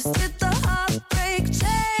was. Did the heartbreak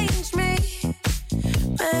change me?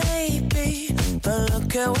 Maybe, but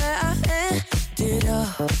look at where I ended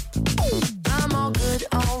up. I'm all good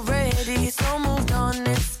already, so moved on.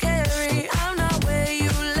 It's scary. I'm not where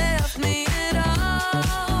you left me at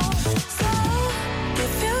all. So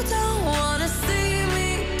if you don't wanna see me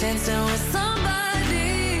dancing with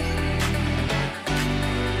somebody,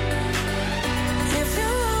 if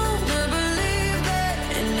you wanna believe that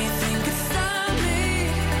anything could stop me,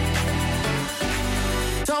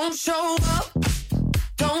 don't show up,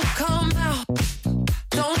 don't come out,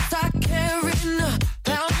 don't start caring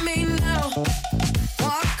about me now.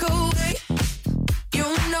 Walk away, you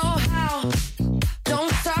know how.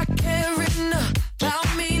 Don't start caring about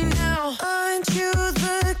me now. Aren't you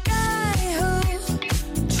the guy who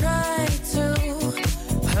tried to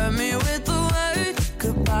hurt me with the word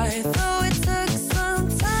goodbye? Though it took some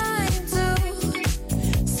time to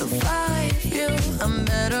survive you, I'm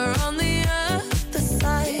better on the other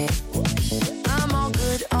side. I'm all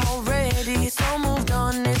good already, so moved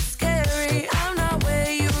on. It's scary. I'm not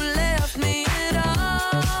where you left me at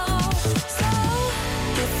all. So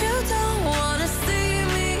if you don't wanna see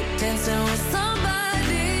me dancing with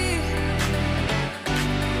somebody,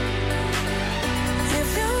 if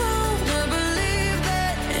you wanna believe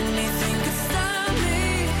that anything could stop me,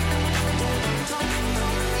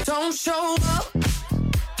 don't show up,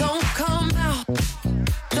 don't come out,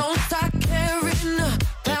 don't start caring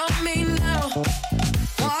about me now.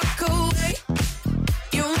 Walk away,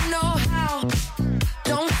 you know how.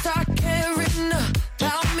 Don't start caring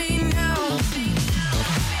about me now.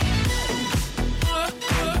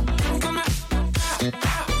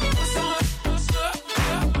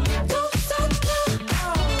 Don't stop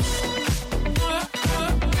now.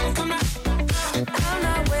 I'm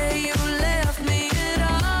not where you left me at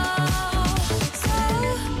all. So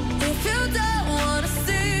if you don't wanna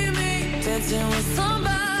see me dancing with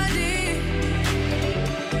somebody,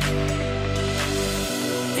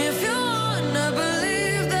 if you wanna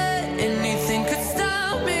believe that anything could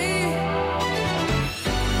stop me,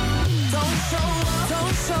 don't show up,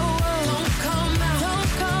 don't come out,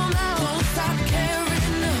 don't stop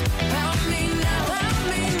caring about me now,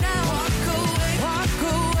 Walk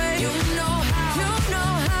away, you know how.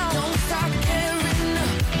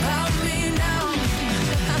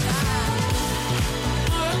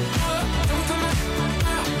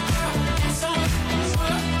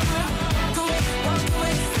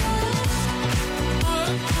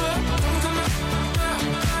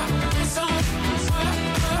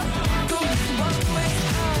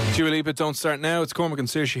 Lipa, Don't Start Now. It's Cormac and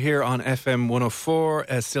Saoirse here on FM 104.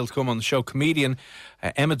 Still to come on the show, comedian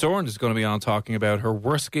Emma Dorn is going to be on talking about her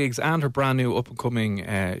worst gigs and her brand new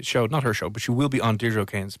up-and-coming show. Not her show, but she will be on Deirdre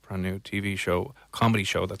O'Kane's brand new TV show, comedy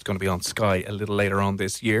show that's going to be on Sky a little later on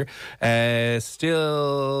this year. The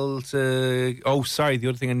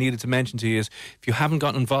other thing I needed to mention to you is if you haven't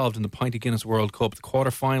gotten involved in the Pint of Guinness World Cup, the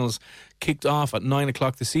quarterfinals kicked off at 9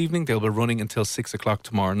 o'clock this evening. They'll be running until 6 o'clock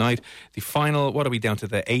tomorrow night. The final, what are we down to,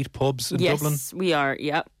 the 8 pubs in Dublin? Yes, we are,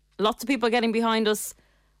 yeah. Lots of people getting behind us.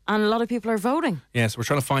 And a lot of people are voting. Yes, we're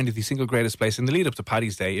trying to find the single greatest place in the lead up to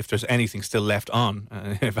Paddy's Day, if there's anything still left on,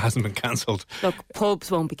 if it hasn't been cancelled. Look, pubs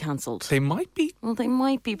won't be cancelled. They might be. Well, they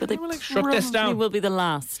might be, but they shut this down. Will be the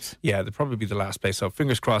last. Yeah, they'll probably be the last place. So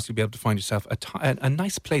fingers crossed you'll be able to find yourself a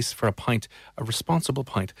nice place for a pint, a responsible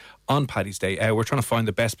pint on Paddy's Day. We're trying to find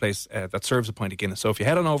the best place that serves a pint of Guinness. So if you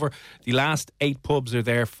head on over, the last 8 pubs are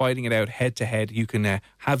there fighting it out head to head. You can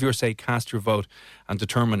have your say, cast your vote and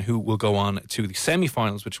determine who will go on to the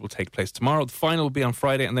semi-finals, which will take place tomorrow. The final will be on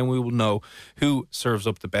Friday, and then we will know who serves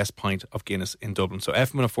up the best pint of Guinness in Dublin. So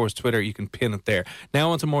FM104's Twitter, you can pin it there.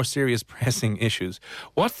 Now on to more serious pressing issues.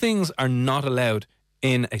 What things are not allowed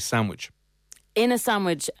in a sandwich? In a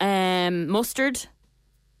sandwich, mustard.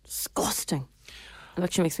 Disgusting. It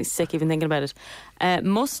actually makes me sick even thinking about it.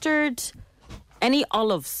 Mustard, any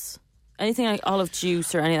olives, anything like olive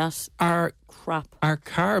juice or any of that crap. Are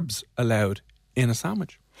carbs allowed in a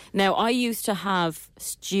sandwich? Now, I used to have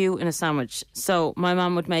stew in a sandwich. So my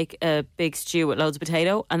mum would make a big stew with loads of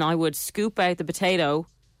potato, and I would scoop out the potato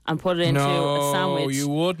and put it into a sandwich. No, you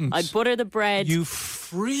wouldn't. I'd butter the bread. You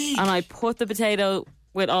freak. And I put the potato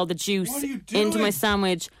with all the juice into my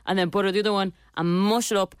sandwich, and then butter the other one and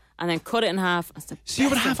mush it up and then cut it in half. So you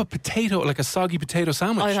would have a potato, like a soggy potato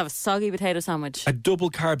sandwich? I'd have a soggy potato sandwich. A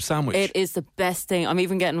double carb sandwich? It is the best thing. I'm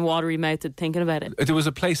even getting watery mouthed thinking about it. There was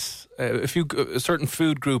a place, a certain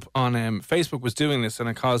food group on Facebook was doing this, and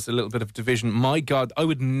it caused a little bit of division. My God, I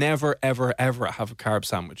would never, ever, ever have a carb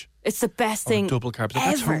sandwich. It's the best thing double carb.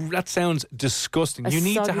 ever. That sounds disgusting. You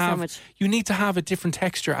need to have a different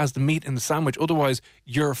texture as the meat in the sandwich. Otherwise,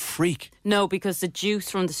 you're a freak. No, because the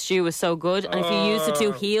juice from the stew is so good, and if you use the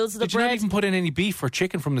 2 heels of the bread, bread, you not even put in any beef or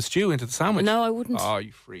chicken from the stew into the sandwich? No, I wouldn't. Oh,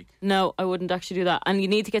 you freak. No, I wouldn't actually do that. And you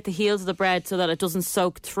need to get the heels of the bread so that it doesn't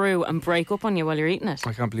soak through and break up on you while you're eating it.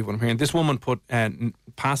 I can't believe what I'm hearing. This woman put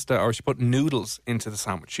pasta, or she put noodles into the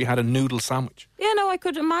sandwich. She had a noodle sandwich. Yeah, no, I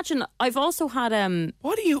could imagine. I've also had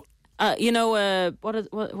what do you? What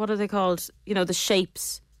are they called? You know, the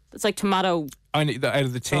shapes. It's like tomato. Out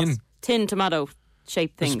of the tin. Tin tomato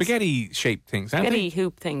shaped things. Spaghetti shaped things. Spaghetti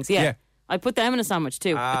hoop things. Yeah. I put them in a sandwich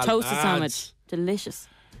too. A toasted sandwich. Delicious.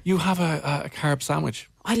 You have a carb sandwich.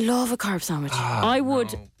 I love a carb sandwich. I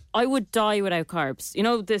would die without carbs. You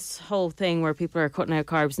know this whole thing where people are cutting out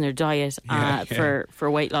carbs in their diet for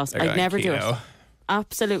weight loss. I'd never do it.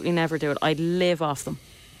 Absolutely never do it. I'd live off them.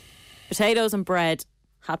 Potatoes and bread,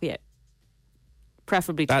 happy out.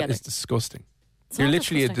 Preferably together. That is disgusting. You're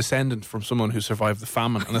literally a descendant from someone who survived the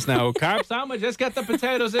famine, and it's now carb sandwich. Let's get the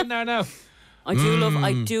potatoes in there now. I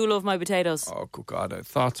do love my potatoes. Oh, good God.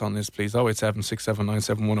 Thoughts on this, please?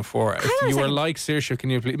 087-679-7104. If you are like Saoirse,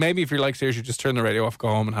 can you please, maybe if you're like Saoirse, just turn the radio off, go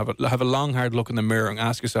home and have a long, hard look in the mirror and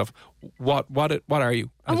ask yourself, what are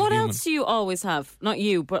you? And what else do you always have? Not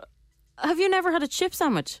you, but have you never had a chip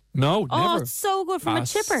sandwich? No, never. Oh, it's so good from a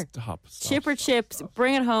chipper. Chipper chips,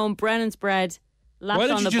 bring it home, Brennan's bread, lapped on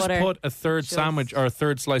the butter. Why don't you just put a third sandwich or a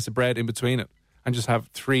third slice of bread in between it and just have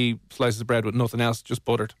 3 slices of bread with nothing else, just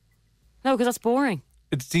buttered? No, because that's boring.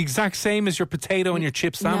 It's the exact same as your potato and your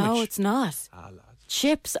chip sandwich. No, it's not.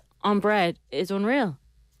 Chips on bread is unreal.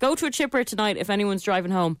 Go to a chipper tonight if anyone's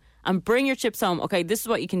driving home and bring your chips home. Okay, this is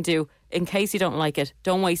what you can do in case you don't like it.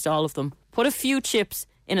 Don't waste all of them. Put a few chips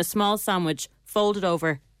in a small sandwich, fold it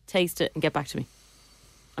over, taste it and get back to me.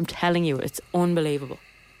 I'm telling you, it's unbelievable.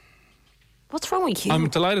 What's wrong with you? I'm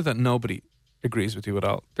delighted that nobody agrees with you at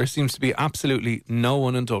all. There seems to be absolutely no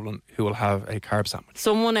one in Dublin who will have a carb sandwich.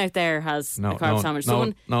 Someone out there has a carb sandwich.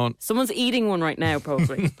 Someone's eating one right now,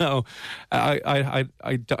 probably. No, I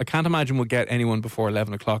can't imagine we'll get anyone before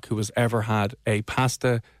 11 o'clock who has ever had a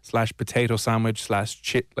pasta/potato sandwich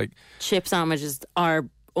chip sandwiches are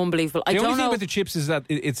unbelievable. The only thing with the chips is that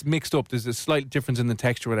it's mixed up. There's a slight difference in the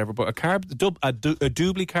texture, or whatever. But a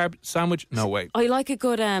doubly carb sandwich, no way. I like a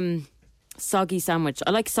good soggy sandwich. I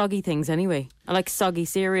like soggy things anyway. I like soggy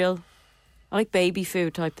cereal. I like baby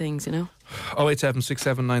food type things, you know.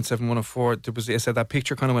 087-679-7104. There was, I said that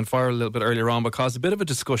picture kind of went viral a little bit earlier on, but caused a bit of a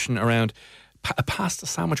discussion around a pasta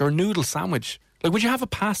sandwich or a noodle sandwich. Like, would you have a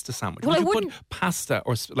pasta sandwich? Well, would you put pasta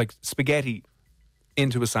or like spaghetti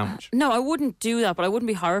into a sandwich. No, I wouldn't do that, but I wouldn't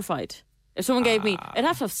be horrified. If someone gave me, it'd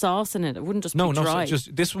have to have sauce in it. It wouldn't just be dry. No,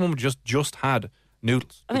 just this one just had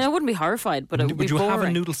noodles. I mean, I wouldn't be horrified, but it would be boring. Would you have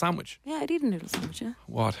a noodle sandwich? Yeah, I'd eat a noodle sandwich, yeah.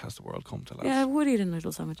 What has the world come to, lads? Yeah, I would eat a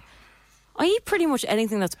noodle sandwich. I eat pretty much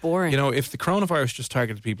anything that's boring. You know, if the coronavirus just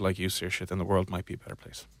targeted people like you, Saoirse, then the world might be a better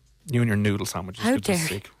place. You and your noodle sandwiches. How would be dare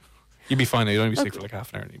sick. You'd be fine. You'd only be sick for like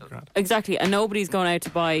half an hour. And you'd be grand. Exactly, and nobody's going out to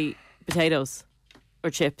buy potatoes or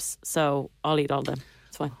chips, so I'll eat all them.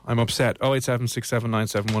 It's fine. I'm upset.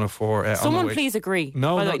 08767971004. Someone please agree.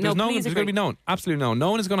 No, there's there's going to be no one. Absolutely no.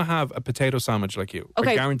 No one is going to have a potato sandwich like you.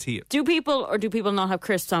 Okay. I guarantee it. Do people not have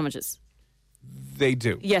crisp sandwiches? They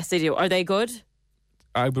do. Yes, they do. Are they good?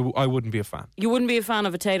 I wouldn't be a fan. You wouldn't be a fan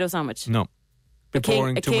of a potato sandwich? No. Bit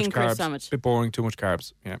boring, too much crisp carbs. sandwich. Bit boring, too much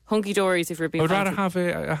carbs. Yeah. Hunky dories if you're being I would rather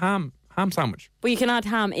fancy. have a ham sandwich. But you can add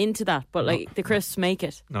ham into that, but like the crisps make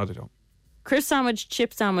it. No, they don't. Crisp sandwich,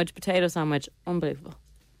 chip sandwich, potato sandwich, unbelievable.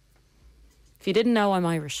 If you didn't know, I'm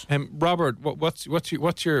Irish. Robert, what's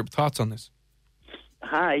your thoughts on this?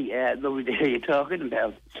 Hi, lovely to hear you talking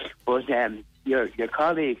about. But your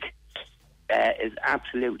colleague is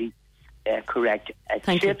absolutely correct. A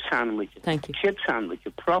Thank chip you. sandwich, Thank you. Chip sandwich,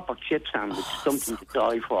 a proper chip sandwich, something to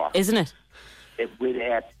die for, isn't it? With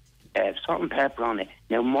salt and pepper on it.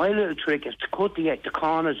 Now, my little trick is to cut the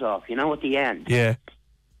corners off. You know, at the end. Yeah.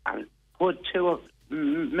 And put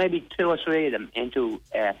maybe two or three of them into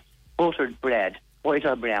buttered bread, white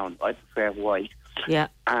or brown. I prefer white. Yeah.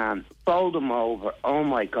 And fold them over. Oh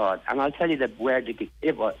my God! And I'll tell you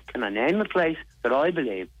can I name a place that I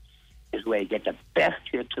believe is where you get the best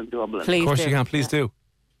chips in Dublin? Of course you can. Please do.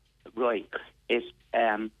 Right. It's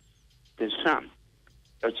there's some.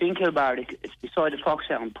 It's in Kilbarrack. It's beside the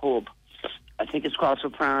Foxhound pub. I think it's called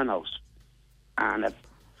Sopranos, and a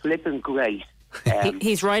flipping great.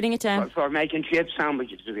 He's writing it down for making chip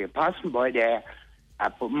sandwiches. If you're passing by there,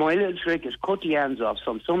 but my little trick is cut the ends off.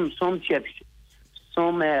 Some chips,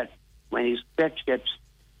 when you get chips,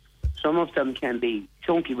 some of them can be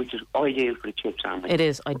chunky, which is ideal for a chip sandwich. It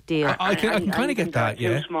is ideal. I can kind of get that.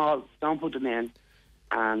 Yeah. Too small, don't put them in,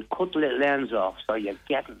 and cut the little ends off. So you're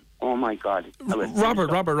getting. Oh my God!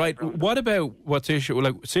 Robert, right? What about what Saoirse?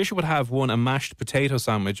 Like Saoirse would have a mashed potato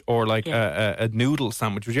sandwich or like a noodle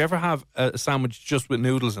sandwich. Would you ever have a sandwich just with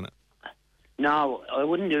noodles in it? No, I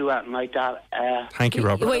wouldn't do that like that. Thank you,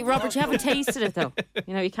 Robert. Wait, Robert, you haven't tasted it though.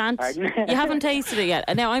 You know, you can't. Pardon? You haven't tasted it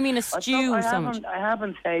yet. Now, I mean a stew sandwich. I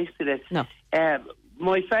haven't tasted it. No.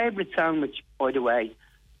 My favourite sandwich, by the way,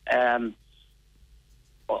 I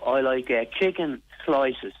like chicken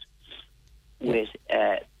slices with.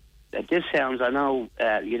 This sounds. I know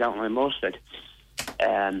you don't like mustard.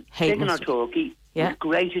 Chicken mustard. or turkey. Yeah. With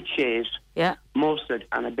grated cheese. Yeah. Mustard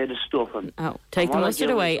and a bit of stuffing. Oh, take the mustard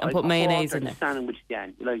away and put mayonnaise in there. Sandwich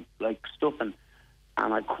then, like stuffing,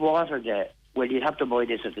 and I quartered it. Well, you'd have to buy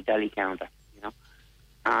this at the deli counter, you know.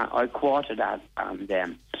 I quartered that, and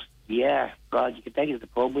yeah, God, you could take it to the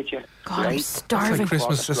pub with you. God, I'm starving. It's like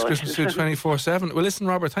Christmas. It's Christmas food 24/7. Well, listen,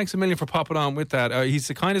 Robert, thanks a million for popping on with that. He's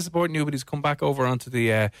the kind of supporting you, but he's come back over onto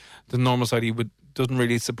the normal side. Doesn't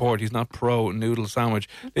really support. He's not pro noodle sandwich.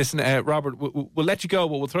 Listen, Robert, we'll let you go,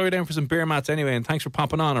 but we'll throw you down for some beer mats anyway. And thanks for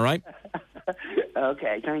popping on. All right.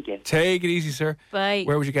 Okay, thank you. Take it easy, sir. Bye.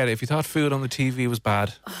 Where would you get it if you thought food on the TV was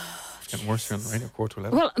bad? It's getting worse here on the radio.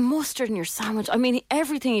 11:15. Well, mustard in your sandwich. I mean,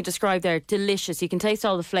 everything you described there, delicious. You can taste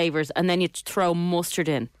all the flavours, and then you throw mustard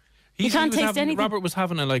in. You can't taste anything. Robert was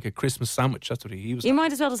having a Christmas sandwich. That's what he was. You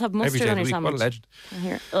might as well just have mustard on your sandwich. What a legend.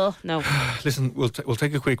 Here. Oh no. Listen, we'll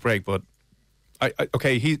take a quick break, but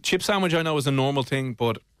chip sandwich I know is a normal thing,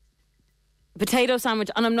 but potato sandwich,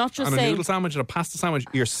 and I'm not just a saying noodle sandwich and a pasta sandwich.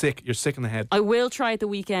 You're sick in the head. I will try it the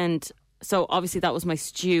weekend. So obviously that was my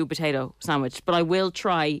stew potato sandwich, but I will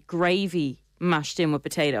try gravy mashed in with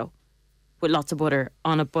potato with lots of butter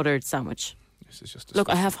on a buttered sandwich. This is just look.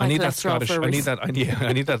 I have high cholesterol for a reason. I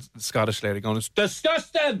need that Scottish lady going. It's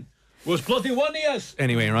disgusting. Was bloody one of us.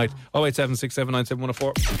 Anyway, right.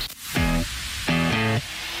 08767971004.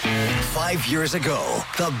 5 years ago,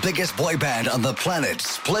 the biggest boy band on the planet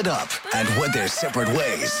split up and went their separate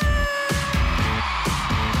ways.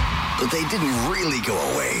 But they didn't really go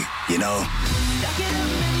away, you know?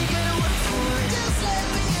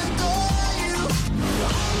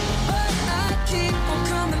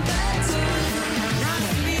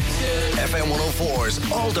 FM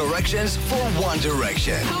 104's All Directions for One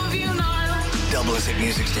Direction. Dublin's hit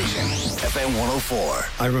music station, FM 104.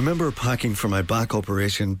 I remember packing for my back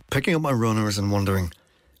operation, picking up my runners and wondering,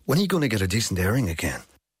 when are you going to get a decent airing again?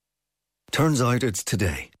 Turns out it's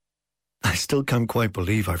today. I still can't quite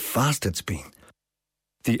believe how fast it's been.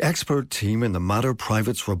 The expert team in the Mater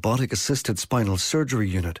Private's robotic-assisted spinal surgery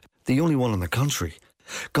unit, the only one in the country,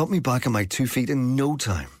 got me back on my 2 feet in no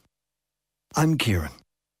time. I'm Kieran,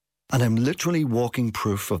 and I'm literally walking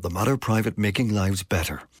proof of the Mater Private making lives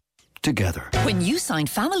better. Together. When you sign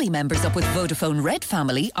family members up with Vodafone Red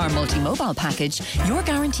Family, our multi-mobile package, you're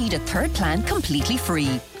guaranteed a third plan completely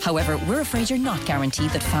free. However, we're afraid you're not guaranteed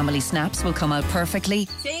that family snaps will come out perfectly.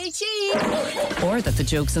 Say cheese! Or that the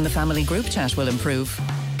jokes in the family group chat will improve.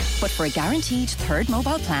 But for a guaranteed third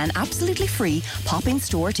mobile plan absolutely free, pop in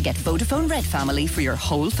store to get Vodafone Red Family for your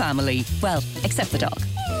whole family. Well, except the dog.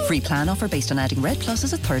 Free plan offer based on adding Red Plus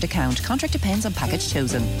as a third account. Contract depends on package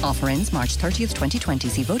chosen. Offer ends March 30th, 2020.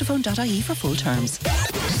 See Vodafone.ie for full terms.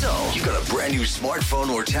 So, you got a brand new smartphone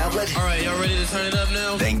or tablet? All right, y'all ready to turn it up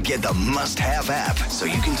now? Then get the must-have app so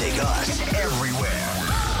you can take us everywhere.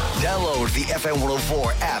 Download the FM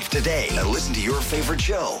 104 app today and listen to your favorite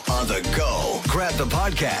show on the go. Grab the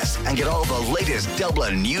podcast and get all the latest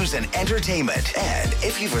Dublin news and entertainment. And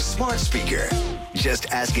if you have a smart speaker,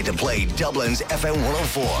 just ask it to play Dublin's FM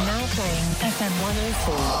 104. Now playing FM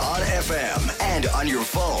 104. On FM and on your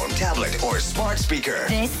phone, tablet, or smart speaker.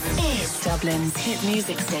 This is Dublin's hit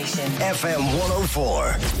music station. FM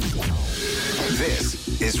 104.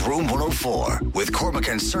 This is Room 104 with Cormac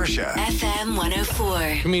and Saoirse. FM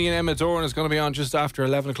 104. Comedian Emma Doran is going to be on just after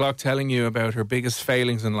 11 o'clock telling you about her biggest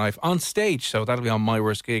failings in life on stage. So that'll be on My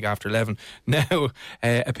Worst Gig after 11. Now,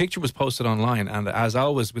 a picture was posted online, and as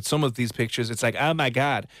always with some of these pictures, it's like, oh my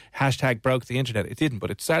God, hashtag broke the internet. It didn't,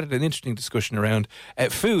 but it started an interesting discussion around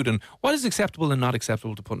food and what is acceptable and not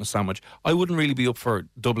acceptable to put in a sandwich. I wouldn't really be up for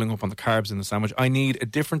doubling up on the carbs in the sandwich. I need a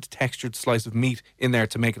different textured slice of meat in there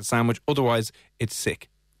to make it a sandwich. Otherwise, it's sick.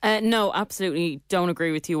 No, absolutely don't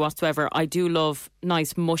agree with you whatsoever. I do love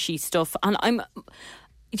nice mushy stuff, and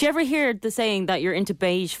do you ever hear the saying that you're into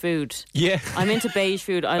beige food? Yeah, I'm into beige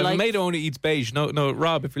food. I like. My mate only eats beige. No,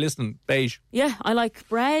 Rob, if you're listening, beige. Yeah, I like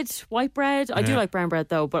bread, white bread. I do like brown bread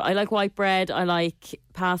though, but I like white bread. I like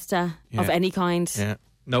pasta of any kind. Yeah,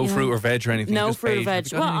 no fruit or veg or anything. No just fruit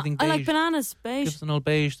beige. or veg. Well, I like bananas. Beige. Give us an old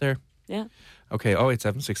beige there. Yeah. Okay.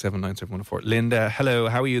 087679714. Linda, hello.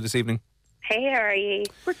 How are you this evening? Hey, how are you?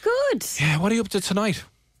 We're good. Yeah, what are you up to tonight?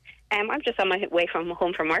 I'm just on my way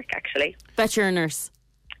home from work, actually. Bet you're a nurse.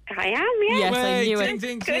 I am, yeah. Yes, I knew ding, it.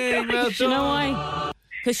 Ding, ding, well Do you know why?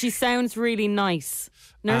 Because she sounds really nice.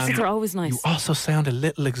 Nurses are always nice. You also sound a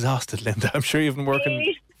little exhausted, Linda. I'm sure you've been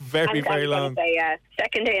working very long. Say,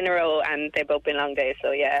 second day in a row, and they've both been long days,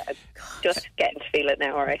 so yeah, just getting to feel it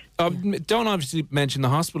now, all right. Don't obviously mention the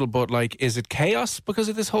hospital, but is it chaos because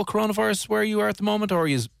of this whole coronavirus where you are at the moment, or are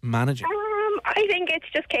you managing? I think it's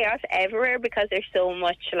just chaos everywhere because there's so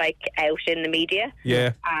much out in the media.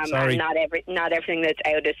 Yeah, sorry. And not everything that's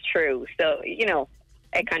out is true. So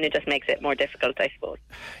it kind of just makes it more difficult, I suppose.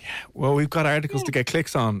 Well, we've got articles to get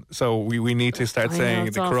clicks on, so we need to start saying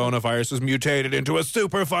the coronavirus has mutated into a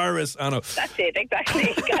super virus. I know. That's it,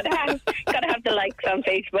 exactly. gotta have the likes on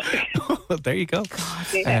Facebook. Well, there you go.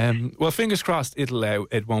 Yeah. Well, fingers crossed it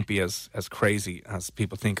won't be as crazy as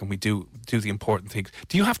people think, and we do the important things.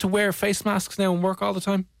 Do you have to wear face masks now and work all the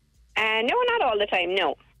time? No, not all the time,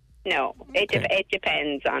 no. It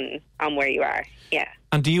depends on where you are, yeah.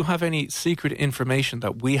 And do you have any secret information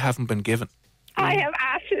that we haven't been given? I have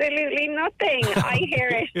absolutely nothing. I hear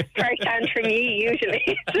it firsthand from you,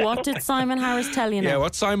 usually. What did Simon Harris tell you now? Yeah,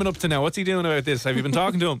 what's Simon up to now? What's he doing about this? Have you been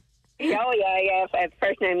talking to him? Oh, yeah.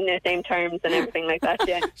 First name, same terms and everything like that,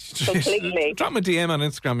 yeah. Completely. Drop me a DM on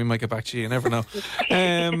Instagram, he might get back to you. You never know.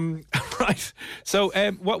 Right. So,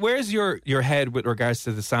 where's your head with regards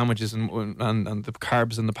to the sandwiches and the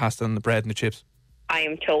carbs and the pasta and the bread and the chips? I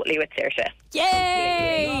am totally with Saoirse.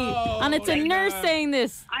 Yay! And it's a nurse saying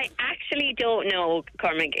this. I actually don't know,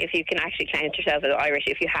 Cormac, if you can actually count yourself as Irish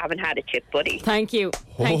if you haven't had a chip buddy. Thank you.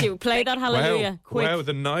 Play that hallelujah. Quick. Wow,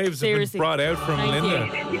 the knives Seriously. have been brought out from Linda.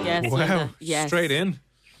 Yes, wow, Linda. Yes. Straight in.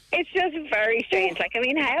 It's just very strange.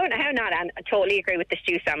 How not? And I totally agree with the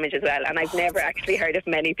stew sandwich as well. And I've never actually heard of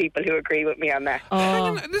many people who agree with me on that.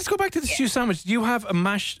 Hang on, let's go back to the stew sandwich. Do you have a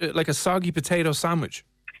mashed, a soggy potato sandwich?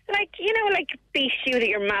 Beef stew that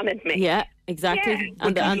your mum had made. Yeah, exactly. Yeah.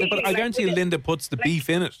 But I guarantee Linda puts the beef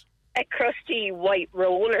in it. A crusty white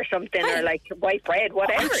roll or something, or white bread,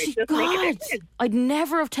 whatever. It doesn't make a difference. I'd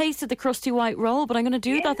never have tasted the crusty white roll, but I'm going to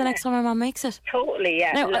do that the next time my mum makes it. Totally,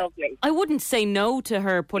 yeah, now, lovely. I wouldn't say no to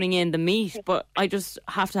her putting in the meat, but I just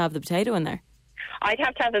have to have the potato in there. I'd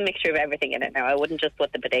have to have a mixture of everything in it now. I wouldn't just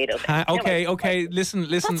put the potatoes in. Okay. Listen.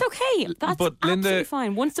 That's okay. That's absolutely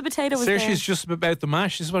fine. Once the potato was there. Saoirse's just about the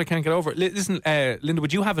mash. This is what I can't get over. Listen, Linda,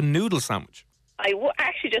 would you have a noodle sandwich? I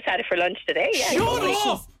actually just had it for lunch today.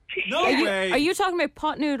 Yeah. No way. Are you talking about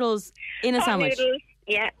pot noodles in a Pot sandwich? noodles,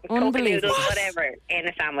 yeah, cup of Unbelievable. noodles, whatever, in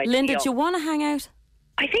a sandwich. Linda, Yum. do you want to hang out?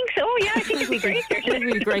 I think so, yeah. I think it'd be great.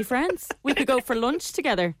 We'd be great friends. We could go for lunch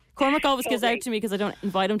together. Cormac always gives out to me because I don't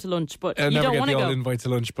invite him to lunch, but I you never don't get want the to old go. invite to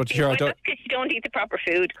lunch, but sure, I don't. Because you don't eat the proper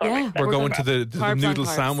food, Cormac. Yeah, We're going to the Carbs on noodle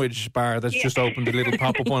carbs. sandwich bar that's just opened, the little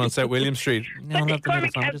pop-up one on South William Street. No, I'll have the noodle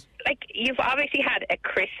Cormac, sandwiches. like, you've obviously had a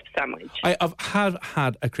crisp sandwich. I've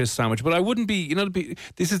had a crisp sandwich, but I wouldn't be,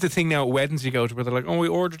 this is the thing now at weddings you go to where they're like, oh, we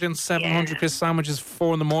ordered in 700 crisp sandwiches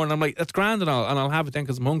 4 a.m. I'm like, that's grand and I'll have it then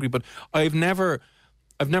because I'm hungry, but I've never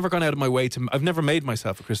gone out of my way to. I've never made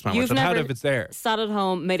myself a crisp sandwich. You've I've had never it if it's there. sat at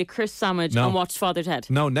home, made a crisp sandwich No. and watched Father Ted?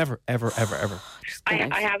 No, never, ever, ever, ever.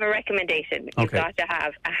 I have a recommendation. You've Okay. got to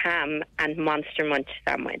have a ham and Monster Munch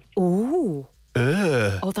sandwich. Ooh.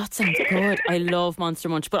 Ugh. Oh, that sounds good. I love Monster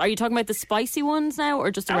Munch. But are you talking about the spicy ones now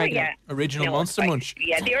or just the regular? yeah. Original No, Monster spicy. Munch.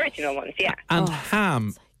 Yeah, the original ones, yeah. And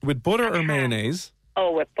ham with butter or mayonnaise.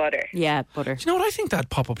 Oh, with butter. Yeah, butter. Do you know what? I think that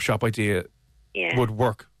pop-up shop idea Yeah. would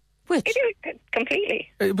work. Which? It is, completely.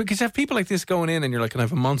 Because you have people like this going in and you're like, can I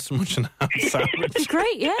have a Monster Munch and ham sandwich?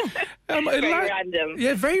 Great, yeah. Very random.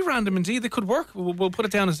 Yeah, very random indeed. They could work. We'll put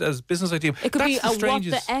it down as business idea. It could That's be the a what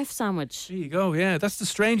strangest. the F sandwich. There you go. Yeah, that's the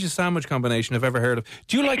strangest sandwich combination I've ever heard of.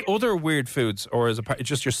 Do you like other weird foods, or is it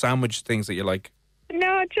just your sandwich things that you like?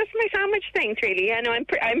 No, just my sandwich things, really. Yeah, no,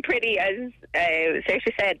 I'm pretty, as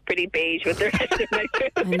Saoirse said, pretty beige with the rest of my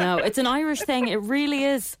food. I know. It's an Irish thing. It really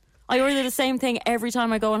is. I order the same thing every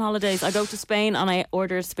time I go on holidays. I go to Spain and I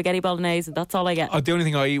order spaghetti bolognese and that's all I get. The only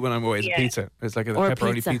thing I eat when I'm away is Yeah. pizza. It's like a Or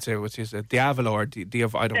pepperoni pizza. pizza, which is a Diavolo or I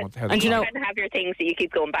don't want to have And it. you know- can have your things that you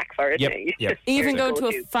keep going back for, isn't Yep, it? yep. Even Here's going to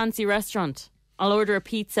a go-to. fancy restaurant, I'll order a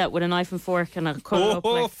pizza with a knife and fork and I'll cut it up.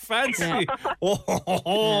 Oh, like- fancy. Yeah.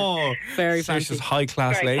 Oh, Very Saoirse's fancy.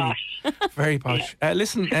 high-class Very lady. posh. Very posh.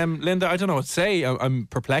 Listen, Linda, I don't know what to say. I'm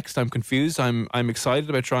perplexed. I'm confused. I'm excited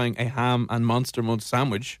about trying a ham and Monster Munch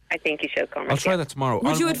sandwich. I think you should, Cormac. I'll try that tomorrow.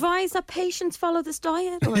 Would you advise that patients follow this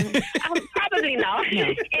diet? Or? Probably not.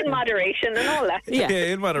 In moderation and all that. Yeah,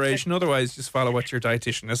 in moderation. Otherwise, just follow what your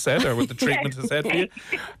dietitian has said or what the treatment has said for you.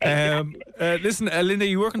 Listen, Linda,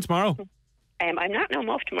 you working tomorrow? I'm not. No, I'm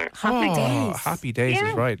off tomorrow. Happy days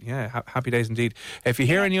is right. Yeah, happy days indeed. If you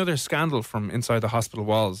hear any other scandal from inside the hospital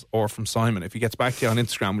walls or from Simon, if he gets back to you on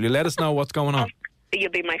Instagram, will you let us know what's going on?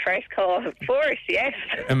 You'll be my first call, of course, yes.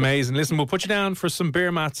 Amazing. Listen, we'll put you down for some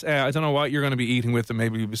beer mats. I don't know what you're going to be eating with them,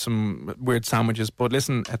 maybe some weird sandwiches. But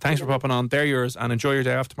listen, thanks for popping on. They're yours and enjoy your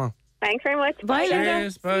day off tomorrow. Thanks very much. Bye, Linda.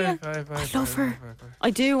 Cheers. Bye. I love her. I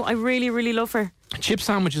do. I really, really love her. Chip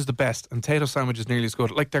sandwich is the best, and potato sandwich is nearly as good.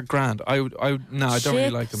 Like, they're grand. I don't really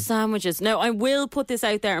like them. Sandwiches. Now, I will put this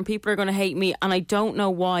out there and people are going to hate me and I don't know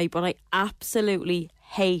why, but I absolutely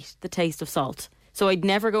hate the taste of salt. So I'd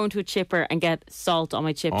never go into a chipper and get salt on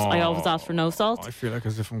my chips. I always ask for no salt. I feel like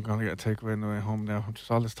as if I'm going to get a takeaway on the way home now. Just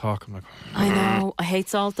all this talk, I'm like... I know. I hate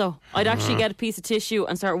salt though. I'd actually get a piece of tissue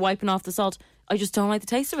and start wiping off the salt. I just don't like the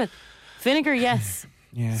taste of it. Vinegar, yes.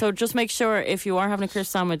 Yeah. So just make sure if you are having a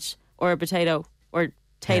crisp sandwich or a potato or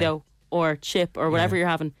tato or chip or whatever you're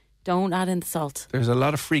having, don't add in the salt. There's a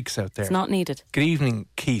lot of freaks out there. It's not needed. Good evening,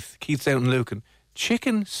 Keith. Keith's out in Lucan.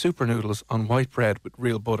 Chicken super noodles on white bread with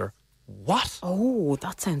real butter. What? Oh,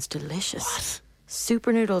 that sounds delicious. What?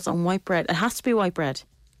 Super noodles on white bread. It has to be white bread.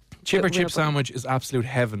 Chip or With real chip sandwich is absolute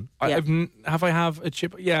heaven. Yeah. Have I have a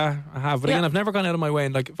chip? Yeah, I have. But Yeah. again, I've never gone out of my way.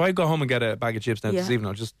 And like, if I go home and get a bag of chips now Yeah. this evening,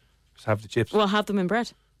 I'll just have the chips. Well, have them in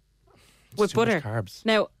bread with too much butter. carbs.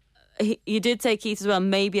 Now, you did say, Keith, as well,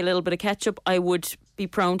 maybe a little bit of ketchup. I would be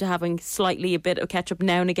prone to having slightly a bit of ketchup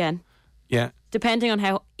now and again. Yeah. Depending on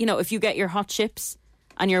how, if you get your hot chips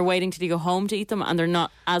and you're waiting till you go home to eat them and they're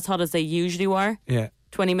not as hot as they usually are, Yeah.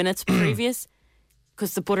 20 minutes previous,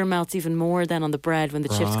 because the butter melts even more then on the bread when the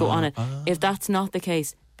chips go on it. If that's not the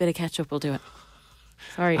case, bit of ketchup will do it.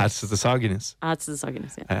 Sorry. Adds to the sogginess. Adds to the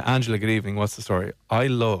sogginess, yeah. Angela, good evening. What's the story? I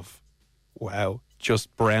love,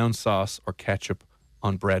 just brown sauce or ketchup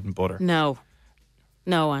on bread and butter. No,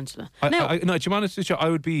 Angela. No, do you want to? I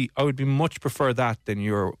would be much prefer that than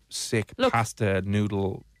your sick Look, pasta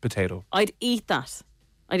noodle potato. I'd eat that,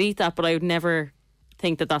 but I would never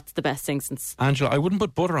think that that's the best thing since... Angela, I wouldn't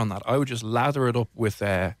put butter on that. I would just lather it up with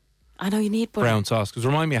I know you need butter. brown sauce. Because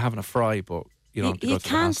remind me of having a fry, but you don't have to go You to the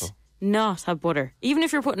can't hassle. not have butter. Even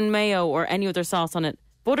if you're putting mayo or any other sauce on it,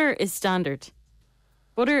 butter is standard.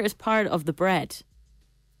 Butter is part of the bread.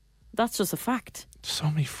 That's just a fact. So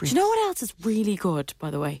many Do freaks. you know what else is really good, by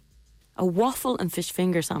the way? A waffle and fish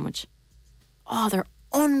finger sandwich. Oh, they're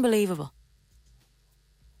unbelievable.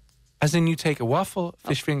 As in, you take a waffle,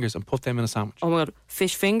 fish fingers, and put them in a sandwich. Oh my God,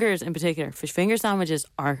 fish fingers in particular. Fish finger sandwiches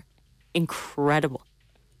are incredible.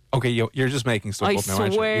 Okay, you're just making stuff up now,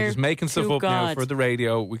 aren't you? You're just making stuff up now for the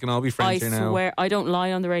radio. We can all be friends here now. I swear, I don't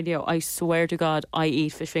lie on the radio. I swear to God, I eat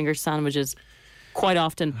fish finger sandwiches quite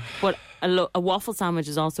often. But a waffle sandwich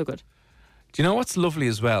is also good. Do you know what's lovely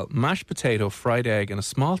as well? Mashed potato, fried egg, and a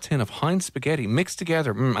small tin of Heinz spaghetti mixed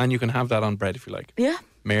together. And you can have that on bread if you like. Yeah.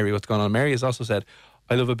 Mary, what's going on? Mary has also said,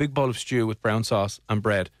 I love a big bowl of stew with brown sauce and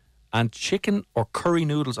bread. And chicken or curry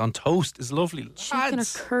noodles on toast is lovely. Chicken or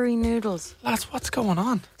curry noodles. Lads, what's going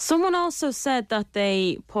on? Someone also said that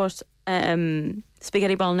they put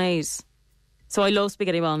spaghetti bolognese. So I love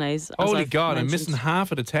spaghetti bolognese. Holy God, I'm missing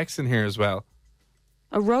half of the text in here as well.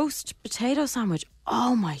 A roast potato sandwich.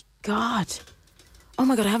 Oh my God, I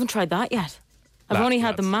haven't tried that yet. I've only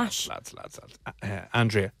had the mash. Lads.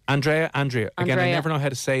 Andrea. Again, I never know how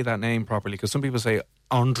to say that name properly because some people say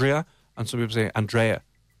Andrea and some people say Andrea.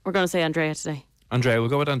 We're going to say Andrea today. Andrea, we'll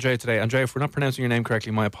go with Andrea today. Andrea, if we're not pronouncing your name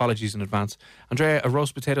correctly, my apologies in advance. Andrea, a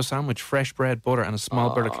roast potato sandwich, fresh bread, butter and a small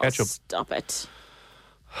bit of ketchup. Stop it.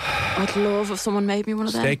 I'd love if someone made me one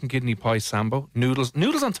of them. Steak and kidney pie sambo. Noodles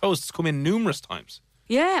on toast has come in numerous times.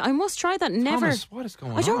 Yeah, I must try that. Never. Thomas, what is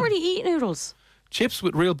going on? I don't really eat noodles. Chips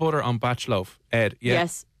with real butter on batch loaf. Ed, yeah.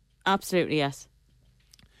 Yes, absolutely yes.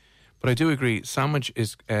 But I do agree, sandwich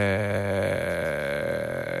is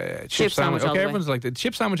chip sandwich. Okay, everyone's like the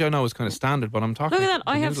chip sandwich. I know is kind of standard, but I'm talking. Look at that!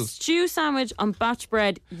 I have noodles. Stew sandwich on batch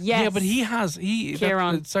bread. Yes. Yeah, but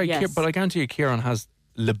Kieran. Yes. But I guarantee you, Kieran has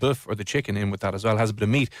le boeuf or the chicken in with that as well. Has a bit of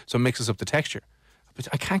meat, so it mixes up the texture. But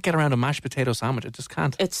I can't get around a mashed potato sandwich. I just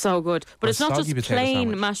can't. It's so good, but it's not just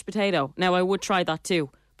plain mashed potato. Now I would try that too,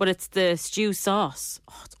 but it's the stew sauce.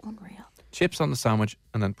 Oh, it's unreal. Chips on the sandwich,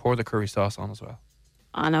 and then pour the curry sauce on as well.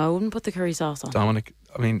 I know, I wouldn't put the curry sauce on. Dominic,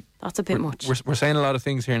 I mean... That's a bit much. We're saying a lot of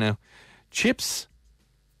things here now. Chips,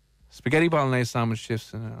 spaghetti bolognese sandwich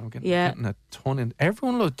chips, and I'm getting a ton in.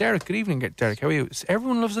 Everyone loves... Derek, good evening, Derek. How are you?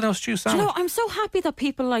 Everyone loves a stew sandwich. Do you know, I'm so happy that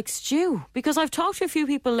people like stew, because I've talked to a few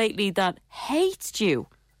people lately that hate stew.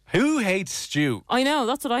 Who hates stew? I know,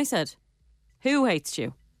 that's what I said. Who hates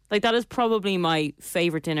stew? Like, that is probably my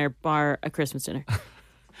favourite dinner bar a Christmas dinner.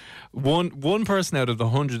 One person out of the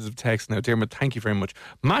hundreds of texts now, Dermot, thank you very much.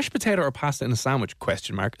 Mashed potato or pasta in a sandwich? ?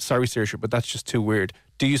 Sorry, Saoirse, but that's just too weird.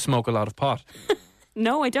 Do you smoke a lot of pot?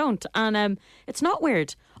 No, I don't. And it's not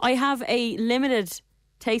weird. I have a limited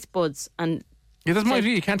taste buds. And yeah, that's my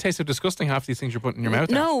view. You can't taste how disgusting half these things you're putting in your mouth.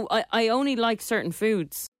 No, I only like certain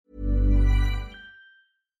foods.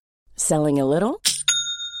 Selling a little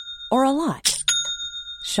or a lot?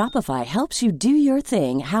 Shopify helps you do your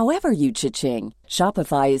thing however you cha-ching.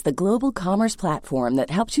 Shopify is the global commerce platform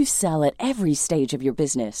that helps you sell at every stage of your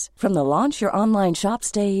business. From the launch your online shop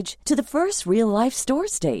stage to the first real-life store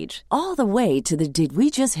stage, all the way to the did we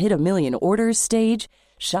just hit a million orders stage.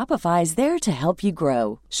 Shopify is there to help you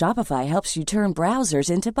grow. Shopify helps you turn browsers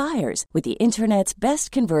into buyers with the internet's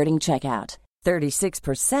best converting checkout.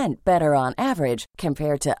 36% better on average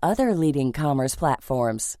compared to other leading commerce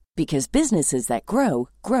platforms. Because businesses that grow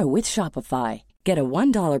with Shopify. Get a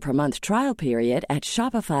 $1 per month trial period at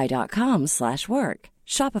shopify.com/work.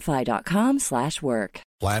 Shopify.com/work.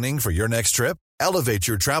 Planning for your next trip? Elevate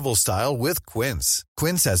your travel style with Quince.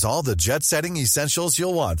 Quince has all the jet-setting essentials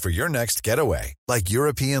you'll want for your next getaway. Like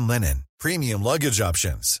European linen, premium luggage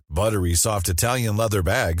options, buttery soft Italian leather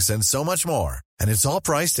bags, and so much more. And it's all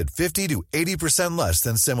priced at 50 to 80% less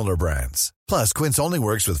than similar brands. Plus, Quince only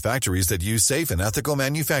works with factories that use safe and ethical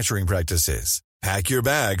manufacturing practices. Pack your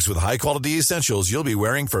bags with high-quality essentials you'll be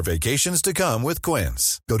wearing for vacations to come with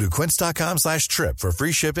Quince. Go to quince.com/trip for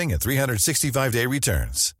free shipping and 365-day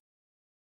returns.